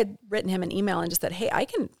I had written him an email and just said, hey, I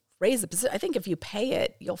can raise the position. I think if you pay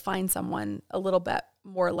it, you'll find someone a little bit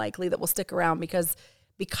more likely that will stick around because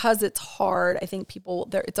it's hard. I think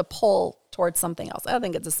it's a pull towards something else. I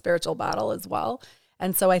think it's a spiritual battle as well.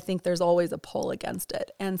 And so I think there's always a pull against it.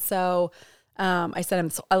 And so I sent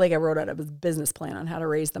him, I wrote out a business plan on how to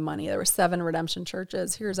raise the money. There were 7 Redemption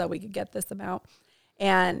churches. Here's how we could get this amount.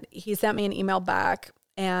 And he sent me an email back,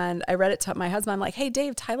 and I read it to my husband. I'm like, hey,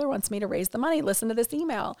 Dave, Tyler wants me to raise the money. Listen to this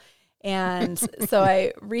email. And so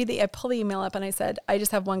I pull the email up, and I said, I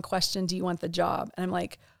just have one question. Do you want the job? And I'm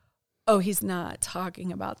like, oh, he's not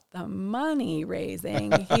talking about the money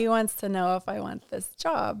raising. He wants to know if I want this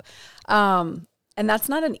job. And that's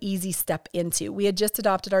not an easy step into. We had just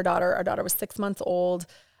adopted our daughter. Our daughter was 6 months old.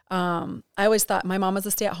 I always thought my mom was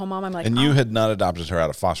a stay-at-home mom. I'm like, and you had not adopted her out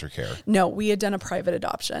of foster care. No, we had done a private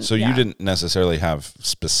adoption. So you didn't necessarily have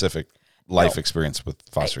specific life experience with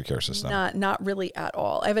foster care system. Not really at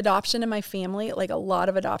all. I have adoption in my family, like a lot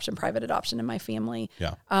of private adoption in my family.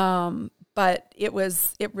 Yeah. But it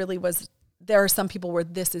really was. There are some people where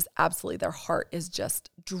this is absolutely their heart is just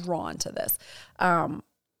drawn to this.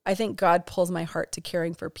 I think God pulls my heart to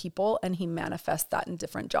caring for people, and he manifests that in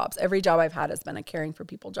different jobs. Every job I've had has been a caring for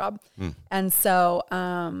people job. And so,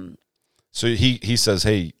 so he says,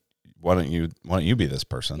 hey, why don't you be this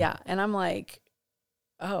person? Yeah. And I'm like,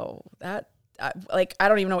 oh, I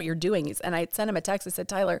don't even know what you're doing. And I sent him a text. I said,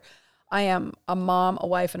 Tyler, I am a mom, a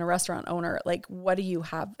wife, and a restaurant owner. Like, what do you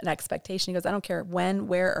have an expectation? He goes, I don't care when,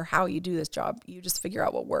 where, or how you do this job. You just figure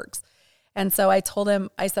out what works. And so I told him,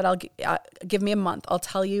 I said, give me a month. I'll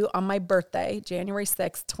tell you on my birthday, January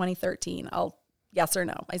 6th, 2013, yes or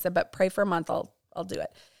no. I said, but pray for a month. I'll do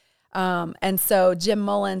it. And so Jim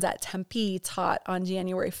Mullins at Tempe taught on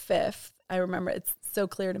January 5th. I remember, it's so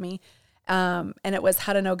clear to me. And it was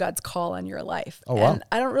how to know God's call on your life. Oh, wow. And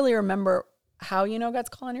I don't really remember how you know God's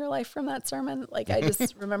call on your life from that sermon. Like, I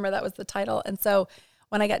just remember that was the title. And so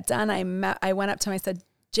when I got done, I went up to him, I said,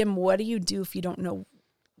 Jim, what do you do if you don't know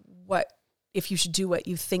if you should do what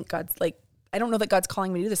you think God's like? I don't know that God's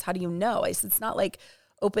calling me to do this. How do you know? I said, it's not like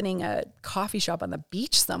opening a coffee shop on the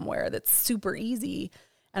beach somewhere that's super easy.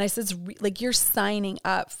 And I said, it's you're signing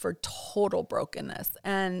up for total brokenness.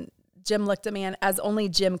 And Jim looked at me, and as only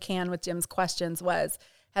Jim can with Jim's questions was,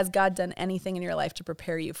 has God done anything in your life to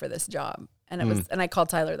prepare you for this job? And it was, and I called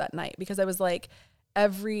Tyler that night because I was like,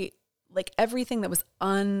 everything that was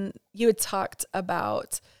you had talked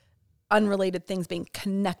about unrelated things being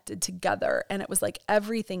connected together. And it was like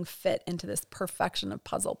everything fit into this perfection of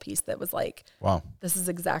puzzle piece that was like, wow, this is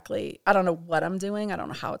exactly, I don't know what I'm doing. I don't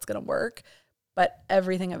know how it's going to work, but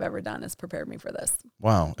everything I've ever done has prepared me for this.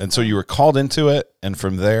 Wow. And so you were called into it. And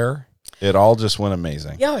from there, It all just went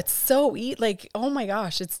amazing. Yeah, it's so like, oh my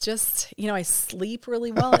gosh, it's just, I sleep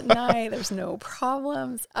really well at night. There's no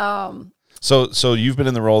problems. So you've been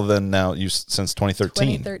in the role then now since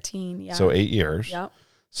 2013. 2013, yeah. So 8 years. Yep.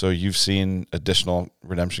 So you've seen additional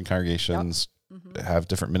redemption congregations have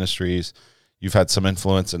different ministries. You've had some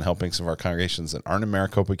influence in helping some of our congregations that aren't in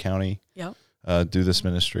Maricopa County do this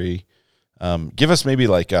ministry. Give us maybe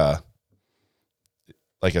like a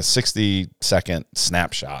 60-second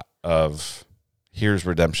snapshot of here's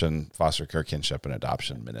Redemption Foster Care Kinship and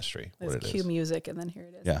Adoption Ministry. There's cue music, and then here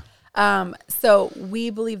it is. Yeah. So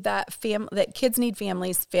we believe that that kids need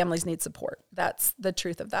families, families need support. That's the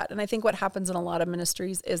truth of that. And I think what happens in a lot of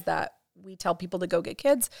ministries is that we tell people to go get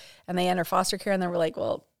kids, and they enter foster care, and then we're like,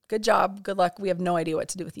 well, good job, good luck. We have no idea what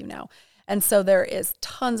to do with you now. And so there is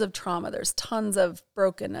tons of trauma. There's tons of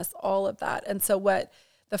brokenness, all of that. And so what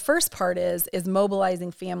the first part is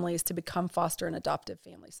mobilizing families to become foster and adoptive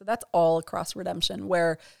families. So that's all across Redemption,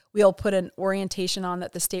 where we'll put an orientation on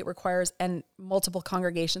that the state requires, and multiple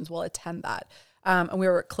congregations will attend that. And we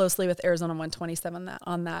work closely with Arizona 127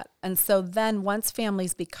 on that. And so then once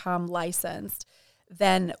families become licensed,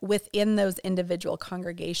 then within those individual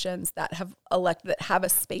congregations that have a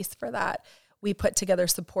space for that, we put together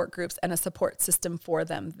support groups and a support system for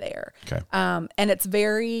them there. Okay. And it's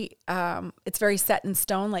very set in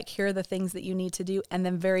stone, like here are the things that you need to do, and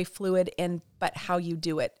then very fluid but how you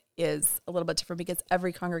do it is a little bit different because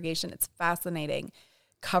every congregation, it's fascinating,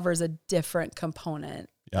 covers a different component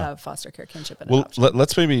of foster care, kinship, and adoption. Well,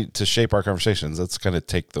 let's maybe, to shape our conversations, let's kind of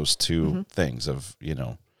take those two things of,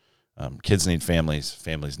 kids need families,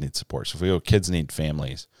 families need support. So if we go kids need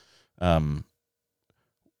families, how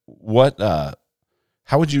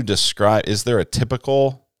would you describe, is there a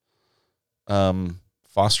typical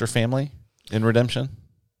foster family in Redemption?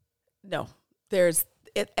 No,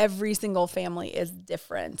 every single family is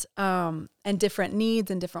different, and different needs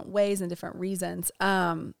and different ways and different reasons.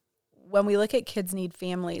 When we look at kids need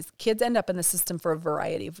families, kids end up in the system for a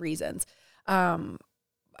variety of reasons.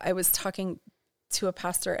 I was talking to a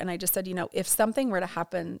pastor, and I just said, if something were to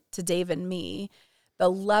happen to Dave and me, the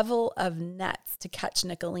level of nets to catch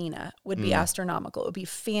Nicolina would be astronomical. It would be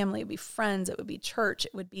family, it would be friends, it would be church,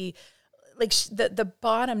 it would be like the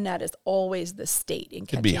bottom net is always the state in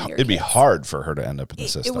catching your kids. It'd be hard for her to end up in the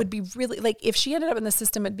system. It would be really, like if she ended up in the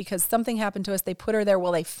system because something happened to us, they put her there,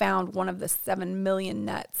 well, they found one of the 7 million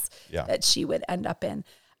nets that she would end up in.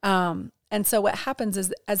 And so what happens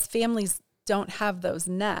is, as families don't have those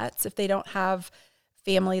nets, if they don't have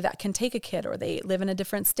family that can take a kid, or they live in a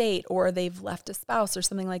different state, or they've left a spouse or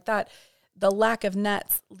something like that, the lack of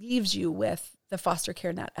nets leaves you with the foster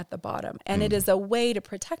care net at the bottom. And it is a way to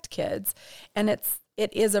protect kids. And it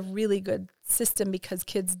is a really good system because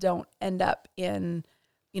kids don't end up in,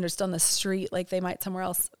 just on the street like they might somewhere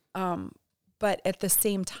else. But at the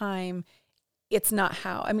same time, it's not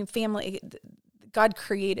family, God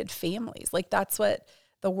created families. Like that's what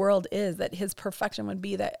the world is, that his perfection would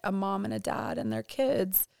be that a mom and a dad and their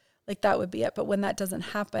kids, like that would be it. But when that doesn't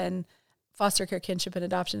happen, foster care, kinship, and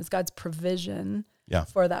adoption is God's provision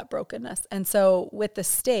for that brokenness. And so with the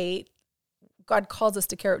state, God calls us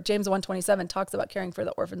to care. James 1:27 talks about caring for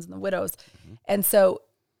the orphans and the widows. And so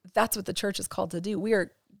that's what the church is called to do. We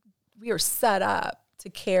are set up to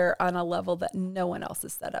care on a level that no one else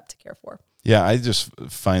is set up to care for. Yeah, I just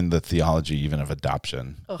find the theology even of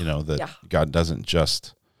adoption, God doesn't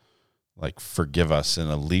just like forgive us in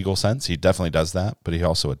a legal sense. He definitely does that, but he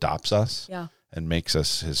also adopts us and makes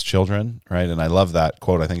us his children, right? And I love that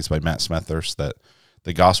quote. I think it's by Matt Smethurst, that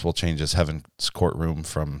the gospel changes heaven's courtroom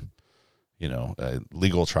from, a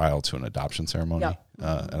legal trial to an adoption ceremony.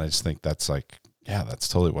 And I just think that's that's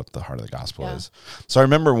totally what the heart of the gospel is. So I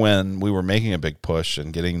remember when we were making a big push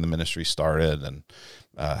and getting the ministry started and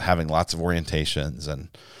having lots of orientations. And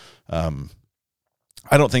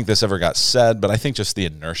I don't think this ever got said, but I think just the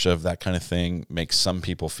inertia of that kind of thing makes some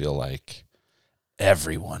people feel like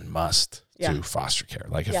everyone must do foster care.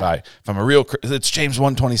 Like if I'm a real, it's James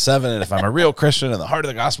 1:27, and if I'm a real Christian and the heart of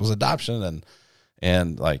the gospel is adoption,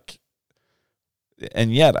 and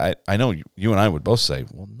yet I know you and I would both say,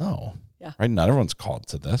 well, no. Right? Not everyone's called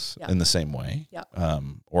to this in the same way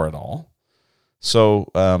or at all.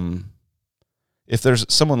 So if there's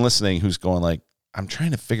someone listening who's going like, I'm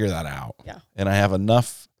trying to figure that out, and I have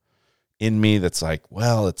enough in me that's like,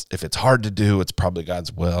 well, if it's hard to do, it's probably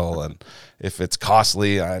God's will, and if it's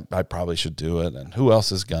costly, I probably should do it, and who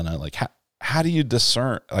else is gonna, like, how do you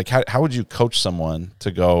discern, like, how would you coach someone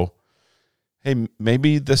to go, hey,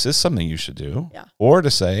 maybe this is something you should do, or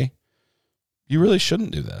to say, you really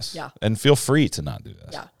shouldn't do this, and feel free to not do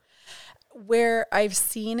this? Where I've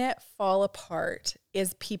seen it fall apart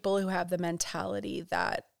is people who have the mentality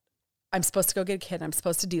that I'm supposed to go get a kid, and I'm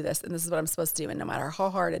supposed to do this, and this is what I'm supposed to do, and no matter how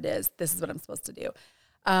hard it is, this is what I'm supposed to do.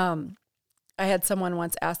 I had someone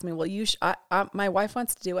once ask me, well, my wife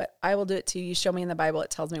wants to do it. I will do it too. You show me in the Bible, it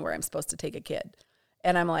tells me where I'm supposed to take a kid.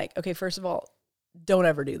 And I'm like, okay, first of all, don't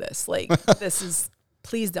ever do this. Like,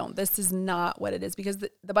 please don't. This is not what it is, because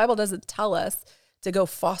the Bible doesn't tell us to go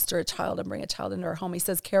foster a child and bring a child into our home. He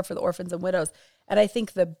says, care for the orphans and widows. And I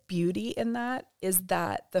think the beauty in that is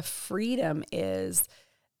that the freedom is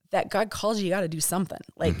that God calls you, you got to do something.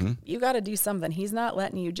 Like, you got to do something. He's not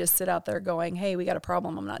letting you just sit out there going, hey, we got a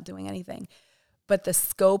problem, I'm not doing anything. But the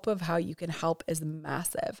scope of how you can help is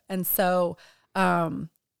massive. And so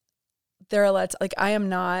there are lots, like, I am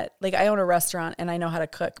not, like, I own a restaurant and I know how to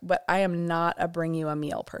cook, but I am not a bring you a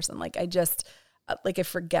meal person. Like, I just, like, I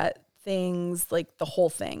forget things, like the whole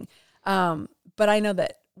thing. But I know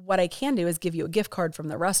that what I can do is give you a gift card from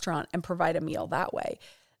the restaurant and provide a meal that way.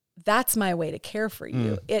 That's my way to care for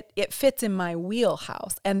you. It fits in my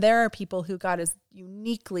wheelhouse. And there are people who God has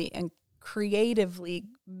uniquely and creatively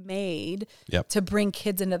made to bring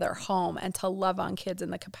kids into their home and to love on kids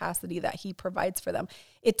in the capacity that he provides for them.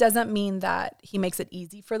 It doesn't mean that he makes it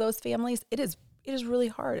easy for those families. It is really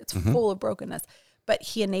hard. It's full of brokenness, but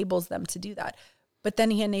he enables them to do that. But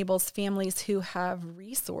then he enables families who have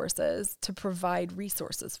resources to provide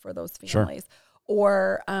resources for those families.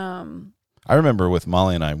 Or, I remember with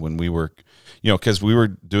Molly and I when we were, because we were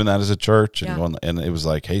doing that as a church and going, and it was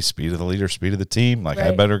like, hey, speed of the leader, speed of the team. Like,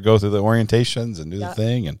 I better go through the orientations and do the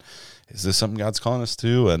thing. And is this something God's calling us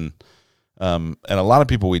to? And a lot of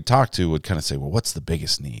people we'd talk to would kind of say, well, what's the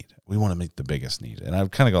biggest need? We want to meet the biggest need. And I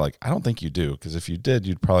would kind of go like, I don't think you do. Because if you did,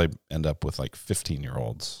 you'd probably end up with like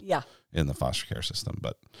 15-year-olds in the foster care system.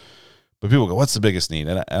 But people go, what's the biggest need?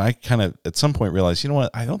 And I kind of at some point realized, you know what?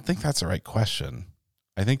 I don't think that's the right question.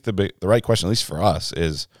 I think the right question, at least for us,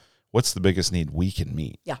 is what's the biggest need we can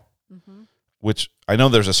meet? Yeah. Which I know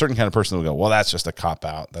there's a certain kind of person who will go, well, that's just a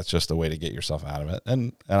cop-out. That's just a way to get yourself out of it.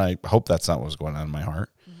 And I hope that's not what's going on in my heart.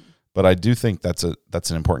 But I do think that's an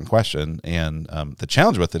important question. And the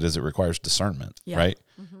challenge with it is it requires discernment, right?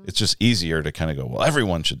 It's just easier to kind of go, well,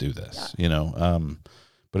 everyone should do this,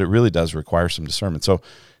 but it really does require some discernment. So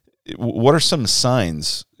what are some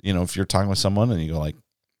signs, if you're talking with someone and you go like,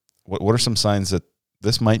 what are some signs that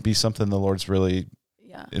this might be something the Lord's really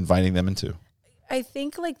inviting them into? I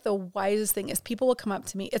think like the wisest thing is people will come up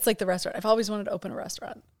to me. It's like the restaurant. I've always wanted to open a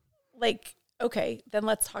restaurant. Like, okay, then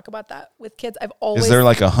let's talk about that with kids. Is there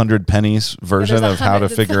like 100 pennies version of how to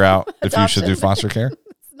figure out if you should do foster care?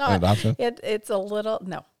 It's not adoption. It's a little,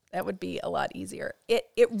 no, that would be a lot easier. It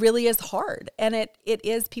really is hard. And it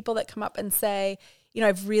is people that come up and say,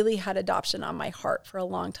 I've really had adoption on my heart for a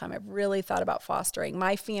long time. I've really thought about fostering.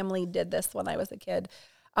 My family did this when I was a kid.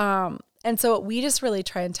 And so what we just really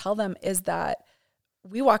try and tell them is that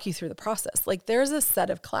we walk you through the process. Like, there's a set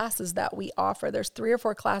of classes that we offer. There's 3 or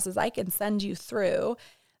 4 classes I can send you through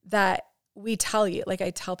that we tell you, like I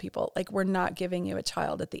tell people, like, we're not giving you a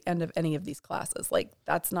child at the end of any of these classes. Like,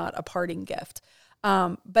 that's not a parting gift.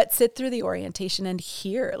 But sit through the orientation and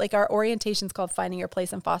hear. Like, our orientation is called Finding Your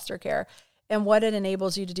Place in Foster Care. And what it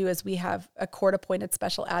enables you to do is we have a court-appointed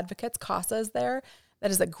special advocates, CASAs there. That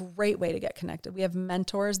is a great way to get connected. We have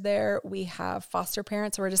mentors there. We have foster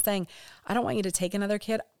parents who are just saying, I don't want you to take another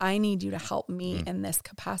kid. I need you to help me in this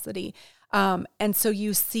capacity. And so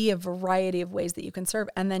you see a variety of ways that you can serve.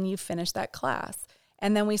 And then you finish that class.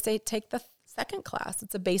 And then we say, take the second class.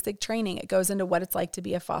 It's a basic training. It goes into what it's like to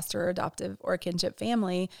be a foster or adoptive or a kinship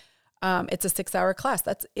family. It's a 6-hour class.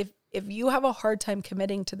 That's if you have a hard time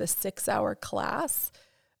committing to the 6-hour class,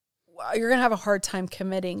 you're going to have a hard time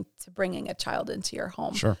committing to bringing a child into your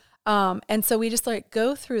home. Sure. And so we just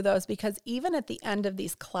go through those, because even at the end of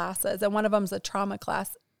these classes, and one of them is a trauma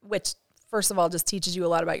class, which first of all just teaches you a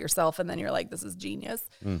lot about yourself. And then you're like, this is genius.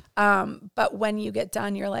 But when you get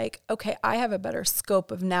done, you're like, okay, I have a better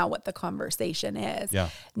scope of now what the conversation is. Yeah.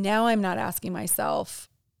 Now I'm not asking myself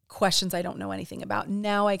questions I don't know anything about.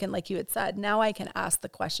 Now I can, like you had said, now I can ask the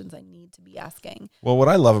questions I need to be asking. Well, what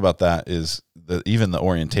I love about that is that even the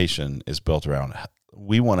orientation is built around,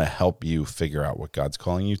 we want to help you figure out what God's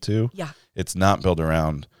calling you to. Yeah. It's not built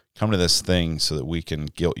around, come to this thing so that we can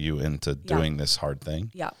guilt you into doing this hard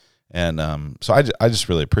thing. Yeah. And so I just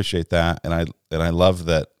really appreciate that. And I love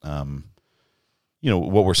that,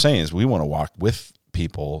 what we're saying is we want to walk with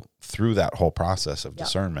people through that whole process of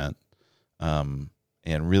discernment.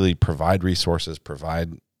 And really provide resources,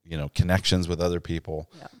 provide, connections with other people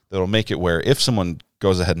that'll make it where if someone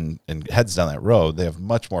goes ahead and heads down that road, they have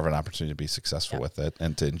much more of an opportunity to be successful with it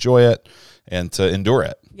and to enjoy it and to endure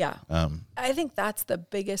it. Yeah. I think that's the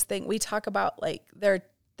biggest thing. We talk about, like, there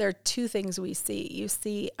are two things we see. You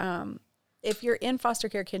see, if you're in foster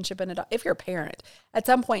care, kinship, and if you're a parent, at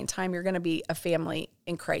some point in time, you're going to be a family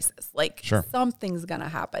in crisis. Like, something's going to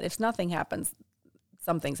happen. If nothing happens,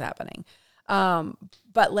 something's happening.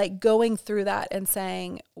 But like going through that and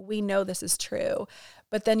saying, we know this is true,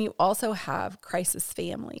 but then you also have crisis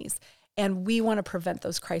families, and we want to prevent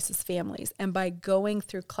those crisis families. And by going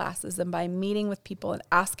through classes and by meeting with people and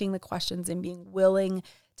asking the questions and being willing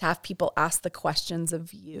to have people ask the questions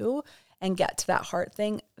of you and get to that heart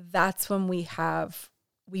thing, that's when we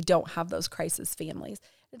don't have those crisis families.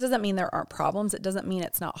 It doesn't mean there aren't problems. It doesn't mean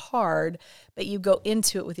it's not hard, but you go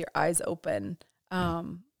into it with your eyes open,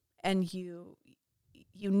 and you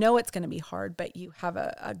know it's going to be hard, but you have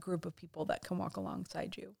a group of people that can walk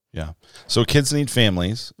alongside you. Yeah. So kids need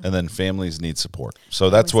families, and then families need support.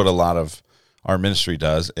 So that's what a lot of our ministry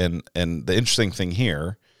does. And the interesting thing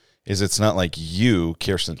here is it's not like you,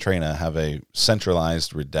 Kirsten Trena, have a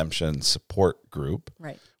centralized redemption support group.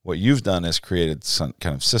 Right. What you've done is created some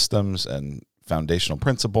kind of systems and foundational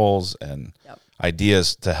principles and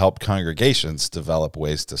ideas to help congregations develop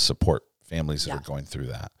ways to support families that are going through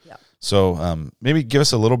that. Yeah. So maybe give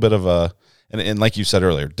us a little bit of and like you said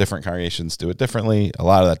earlier, different congregations do it differently. A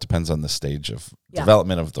lot of that depends on the stage of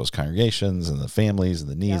development of those congregations and the families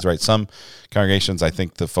and the needs, right? Some congregations, I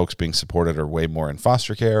think the folks being supported are way more in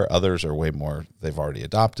foster care. Others are way more, they've already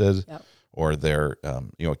adopted, or they're,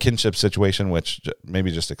 a kinship situation, which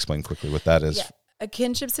maybe just explain quickly what that is. Yeah. A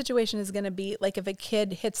kinship situation is going to be like if a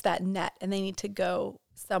kid hits that net and they need to go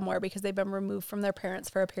somewhere because they've been removed from their parents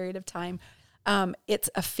for a period of time. It's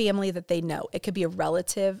a family that they know. It could be a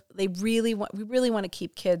relative. We really want to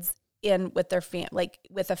keep kids in with their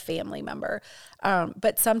with a family member.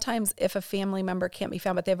 But sometimes if a family member can't be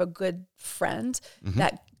found, but they have a good friend,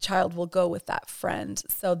 that child will go with that friend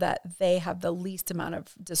so that they have the least amount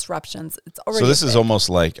of disruptions. It's already so this is almost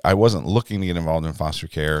like I wasn't looking to get involved in foster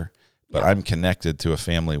care, but I'm connected to a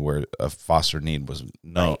family where a foster need was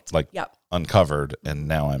uncovered, and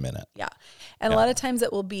now I'm in it. Yeah. And a lot of times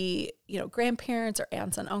it will be, grandparents or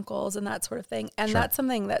aunts and uncles and that sort of thing. And that's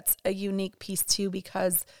something that's a unique piece too,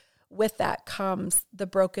 because with that comes the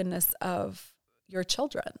brokenness of your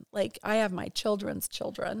children. Like I have my children's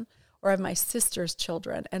children, or I have my sister's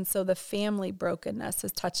children. And so the family brokenness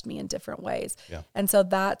has touched me in different ways. Yeah. And so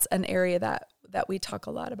that's an area that we talk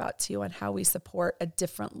a lot about too, and how we support a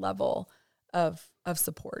different level of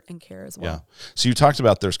support and care as well. Yeah. So you talked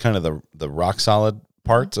about there's kind of the rock solid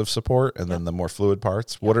parts of support and then the more fluid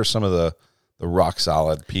parts. What are some of the rock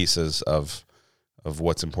solid pieces of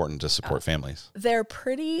what's important to support families?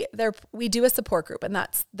 We do a support group, and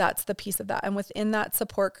that's the piece of that. And within that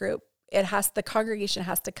support group, the congregation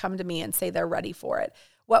has to come to me and say they're ready for it.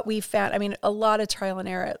 What we found, a lot of trial and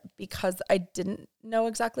error, because I didn't know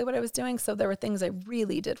exactly what I was doing. So there were things I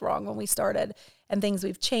really did wrong when we started, and things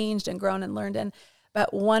we've changed and grown and learned in.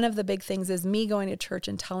 But one of the big things is me going to church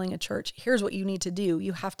and telling a church, here's what you need to do.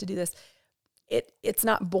 You have to do this. It's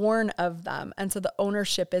not born of them. And so the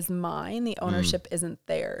ownership is mine. The ownership isn't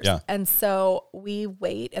theirs. Yeah. And so we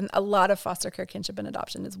wait. And a lot of foster care, kinship, and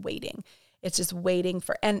adoption is waiting. It's just waiting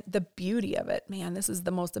and the beauty of it, man, this is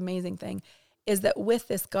the most amazing thing, is that with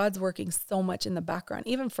this, God's working so much in the background.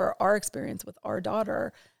 Even for our experience with our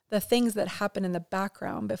daughter, the things that happen in the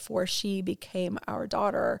background before she became our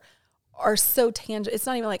daughter are so tangible. It's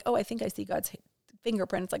not even like, oh, I think I see God's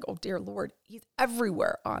fingerprint. It's like, oh, dear Lord, he's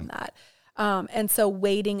everywhere on that. And so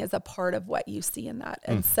waiting is a part of what you see in that.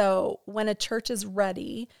 And so when a church is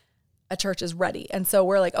ready. And so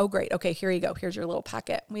we're like, oh, great. Okay, here you go. Here's your little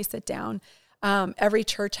packet. We sit down. Every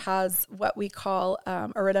church has what we call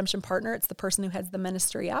a redemption partner. It's the person who heads the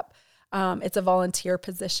ministry up. It's a volunteer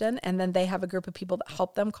position. And then they have a group of people that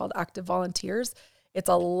help them called active volunteers. It's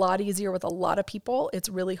a lot easier with a lot of people. It's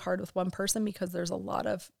really hard with one person because there's a lot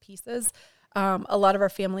of pieces. A lot of our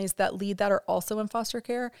families that lead that are also in foster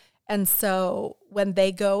care. And so when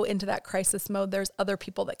they go into that crisis mode, there's other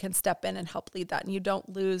people that can step in and help lead that, and you don't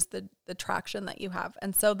lose the traction that you have.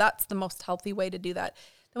 And so that's the most healthy way to do that.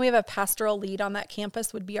 Then we have a pastoral lead on that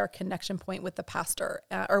campus, would be our connection point with the pastor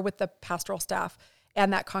or with the pastoral staff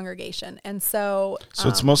and that congregation. And so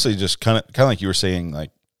it's mostly just kind of like you were saying,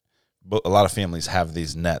 like a lot of families have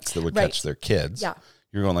these nets that would catch their kids. Yeah.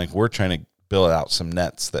 You're going like, we're trying to build out some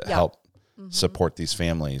nets that help support these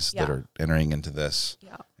families that are entering into this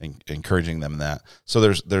and encouraging them that. So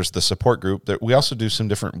there's the support group that we also do some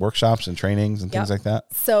different workshops and trainings and things like that.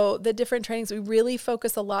 So the different trainings, we really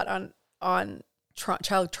focus a lot on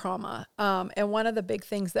child trauma. And one of the big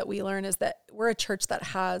things that we learn is that we're a church that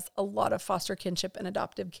has a lot of foster kinship and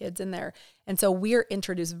adoptive kids in there. And so we're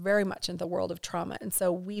introduced very much into the world of trauma. And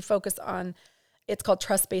so we focus on, it's called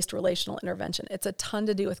trust-based relational intervention. It's a ton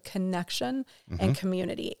to do with connection and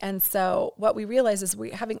community. And so what we realize is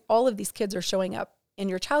we having all of these kids are showing up in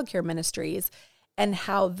your childcare ministries, and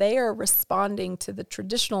how they are responding to the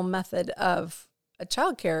traditional method of a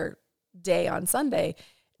childcare day on Sunday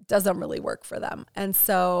doesn't really work for them. And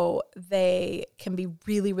so they can be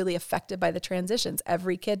really, really affected by the transitions.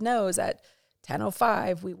 Every kid knows at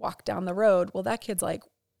 10:05, we walk down the road. Well, that kid's like,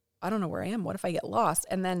 I don't know where I am. What if I get lost?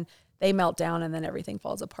 And then they melt down and then everything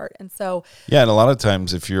falls apart. And so, yeah. And a lot of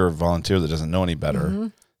times if you're a volunteer that doesn't know any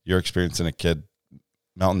better, you're experiencing a kid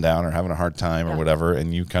melting down or having a hard time or whatever.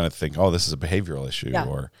 And you kind of think, oh, this is a behavioral issue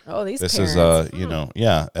or these this parents. is you know,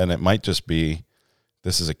 and it might just be,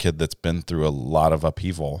 this is a kid that's been through a lot of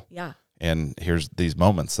upheaval. Yeah. And here's these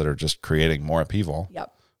moments that are just creating more upheaval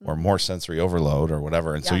or more sensory overload or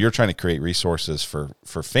whatever. And so you're trying to create resources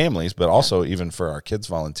for families, but also even for our kids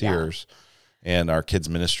volunteers and our kids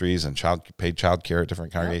ministries and paid child care at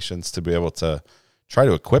different congregations to be able to try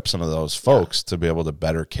to equip some of those folks to be able to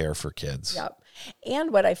better care for kids. Yep.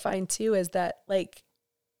 And what I find too is that like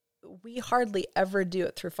we hardly ever do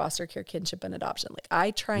it through foster care, kinship, and adoption. Like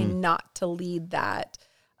I try not to lead that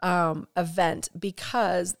event,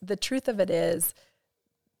 because the truth of it is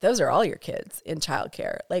those are all your kids in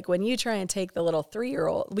childcare. Like when you try and take the little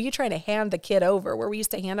 3-year-old, when you trying to hand the kid over, where we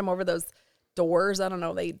used to hand them over those doors, I don't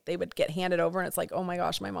know, they would get handed over and it's like, oh my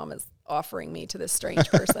gosh, my mom is offering me to this strange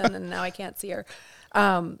person and now I can't see her.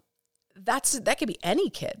 That could be any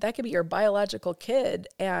kid. That could be your biological kid,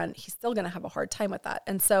 and he's still going to have a hard time with that.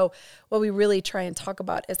 And so what we really try and talk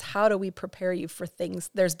about is how do we prepare you for things.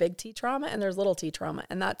 There's big T trauma and there's little T trauma,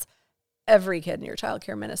 and that's every kid in your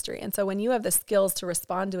childcare ministry. And so when you have the skills to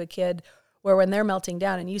respond to a kid where when they're melting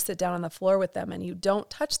down and you sit down on the floor with them and you don't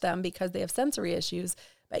touch them because they have sensory issues,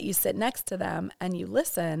 but you sit next to them and you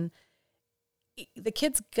listen, the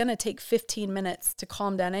kid's going to take 15 minutes to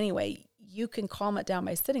calm down anyway. You can calm it down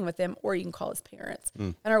by sitting with him, or you can call his parents.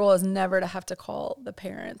 And our goal is never to have to call the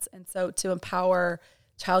parents. And so to empower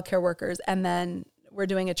childcare workers, and then we're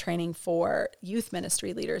doing a training for youth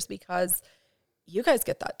ministry leaders, because you guys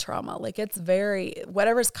get that trauma. Like it's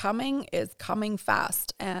whatever's coming is coming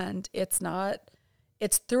fast, and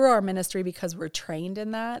it's through our ministry because we're trained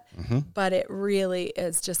in that, but it really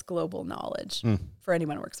is just global knowledge for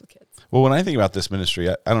anyone who works with kids. Well, when I think about this ministry,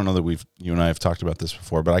 I don't know that you and I have talked about this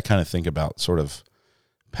before, but I kind of think about sort of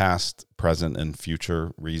past, present, and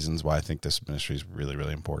future reasons why I think this ministry is really,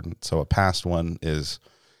 really important. So a past one is,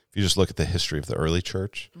 if you just look at the history of the early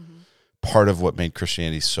church, part of what made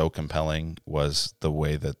Christianity so compelling was the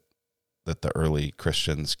way that the early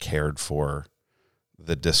Christians cared for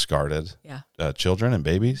the discarded children and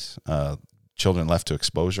babies, children left to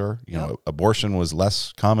exposure. You know, abortion was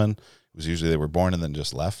less common. It was usually they were born and then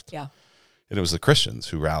just left. Yeah. And it was the Christians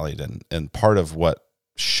who rallied. And part of what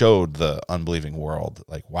showed the unbelieving world,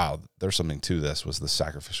 like, wow, there's something to this, was the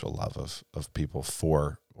sacrificial love of people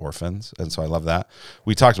for orphans. And so I love that.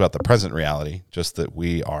 We talked about the present reality, just that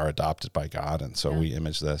we are adopted by God. And so we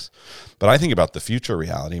image this. But I think about the future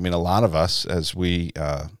reality. I mean, a lot of us, as we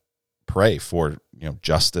pray for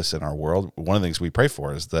justice in our world, one of the things we pray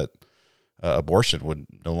for is that abortion would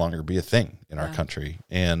no longer be a thing in our country,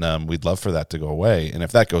 and we'd love for that to go away. And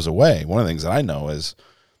if that goes away, one of the things that I know is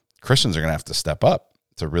Christians are going to have to step up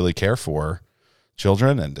to really care for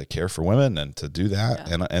children and to care for women and to do that.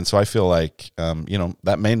 And so I feel like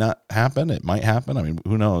that may not happen. It might happen. I mean,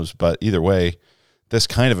 who knows? But either way, this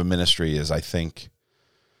kind of a ministry is, I think,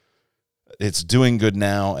 it's doing good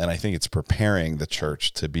now, and I think it's preparing the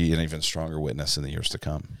church to be an even stronger witness in the years to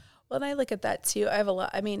come. Well, and I look at that too. I have a lot.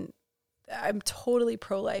 I mean, I'm totally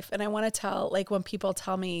pro-life, and I want to tell, like, when people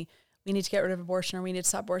tell me we need to get rid of abortion or we need to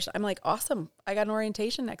stop abortion, I'm like, awesome. I got an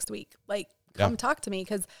orientation next week. Like, come talk to me,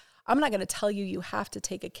 because I'm not going to tell you you have to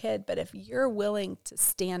take a kid, but if you're willing to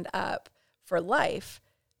stand up for life,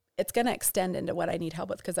 it's going to extend into what I need help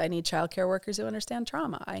with, because I need childcare workers who understand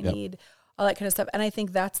trauma. I need all that kind of stuff. And I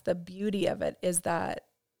think that's the beauty of it, is that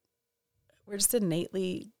we're just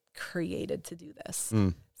innately created to do this.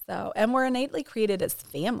 So, and we're innately created as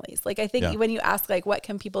families. Like, I think when you ask, like, what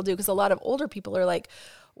can people do? Because a lot of older people are like,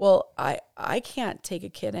 well, I can't take a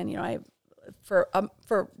kid in,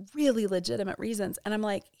 for really legitimate reasons. And I'm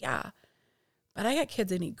like, yeah, but I got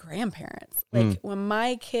kids who need grandparents. Like when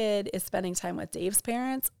my kid is spending time with Dave's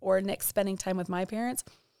parents or Nick's spending time with my parents,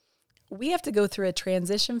 we have to go through a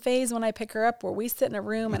transition phase when I pick her up, where we sit in a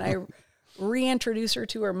room and I reintroduce her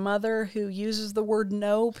to her mother, who uses the word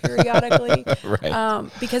no periodically, Right.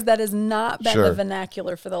 Because that has not been Sure. the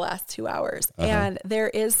vernacular for the last 2 hours. And there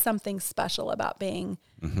is something special about being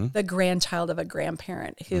the grandchild of a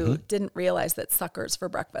grandparent who didn't realize that suckers for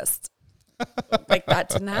breakfast, like that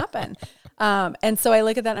didn't happen. And so I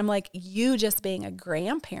look at that and I'm like, you just being a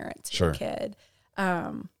grandparent to Sure. a kid,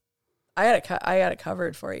 I got it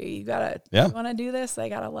covered for you. You want to do this? I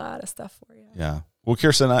got a lot of stuff for you. Yeah. Well,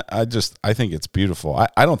 Kirsten, I think it's beautiful.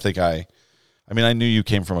 I don't think I knew you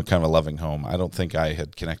came from a kind of a loving home. I don't think I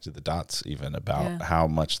had connected the dots even about how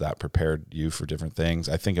much that prepared you for different things.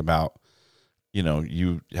 I think about,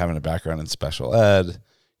 you having a background in special ed,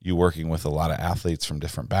 you working with a lot of athletes from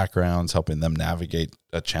different backgrounds, helping them navigate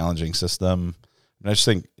a challenging system. And I just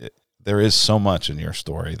think there is so much in your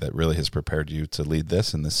story that really has prepared you to lead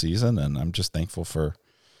this in this season. And I'm just thankful for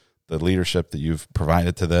the leadership that you've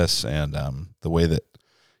provided to this, and the way that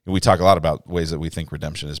we talk a lot about ways that we think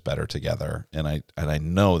redemption is better together. And I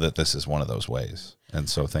know that this is one of those ways. And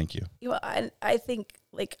so thank you. I think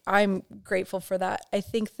I'm grateful for that. I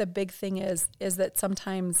think the big thing is that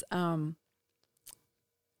sometimes,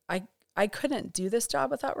 I couldn't do this job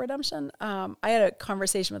without redemption. I had a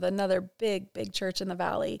conversation with another big church in the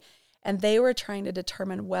Valley, and they were trying to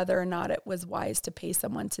determine whether or not it was wise to pay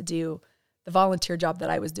someone to do the volunteer job that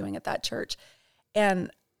I was doing at that church. And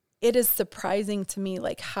it is surprising to me,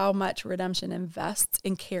 how much redemption invests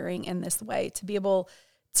in caring in this way, to be able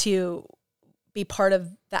to be part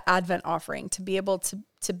of the Advent offering, to be able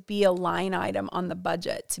to be a line item on the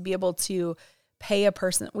budget, to be able to pay a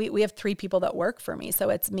person. We have 3 people that work for me. So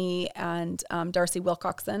it's me and Darcy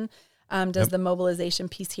Wilcoxon does the mobilization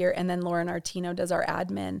piece here. And then Lauren Artino does our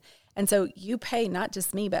admin. And so you pay not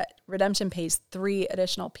just me, but Redemption pays 3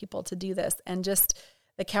 additional people to do this, and just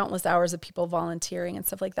the countless hours of people volunteering and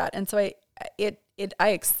stuff like that. And so I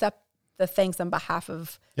accept the thanks on behalf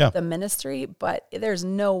of the ministry, but there's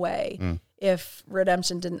no way if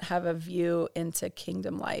Redemption didn't have a view into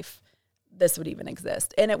kingdom life, this would even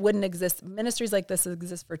exist. And it wouldn't exist. Ministries like this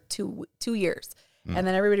exist for two years, and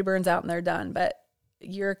then everybody burns out and they're done. But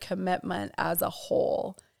your commitment as a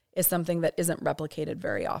whole is something that isn't replicated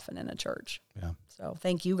very often in a church. Yeah. So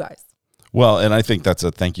thank you guys. Well, and I think that's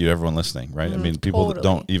a thank you to everyone listening, right? I mean, people that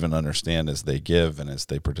don't even understand as they give and as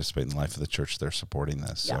they participate in the life of the church, they're supporting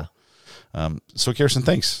this. Yeah. So Kirsten,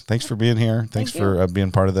 thanks for being here. Thanks for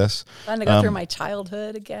being part of this. Fun to go through my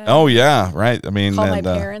childhood again. Oh yeah. Right. I mean, call my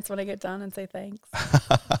parents when I get done and say thanks.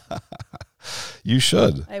 You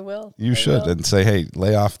should. I will. You should. And say, hey,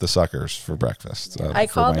 lay off the suckers for breakfast. I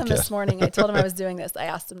called them this morning. I told them I was doing this. I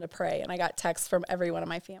asked them to pray, and I got texts from everyone in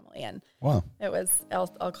my family. And wow, it was.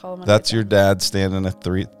 I'll call them. That's your dad standing at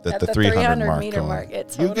the 300 meter mark. It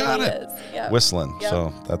totally you got it. Is. Yep. Whistling. Yep.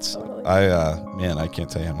 So that's totally. I can't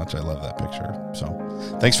tell you how much I love that picture.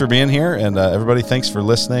 So thanks for being here, and everybody, thanks for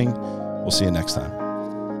listening. We'll see you next time.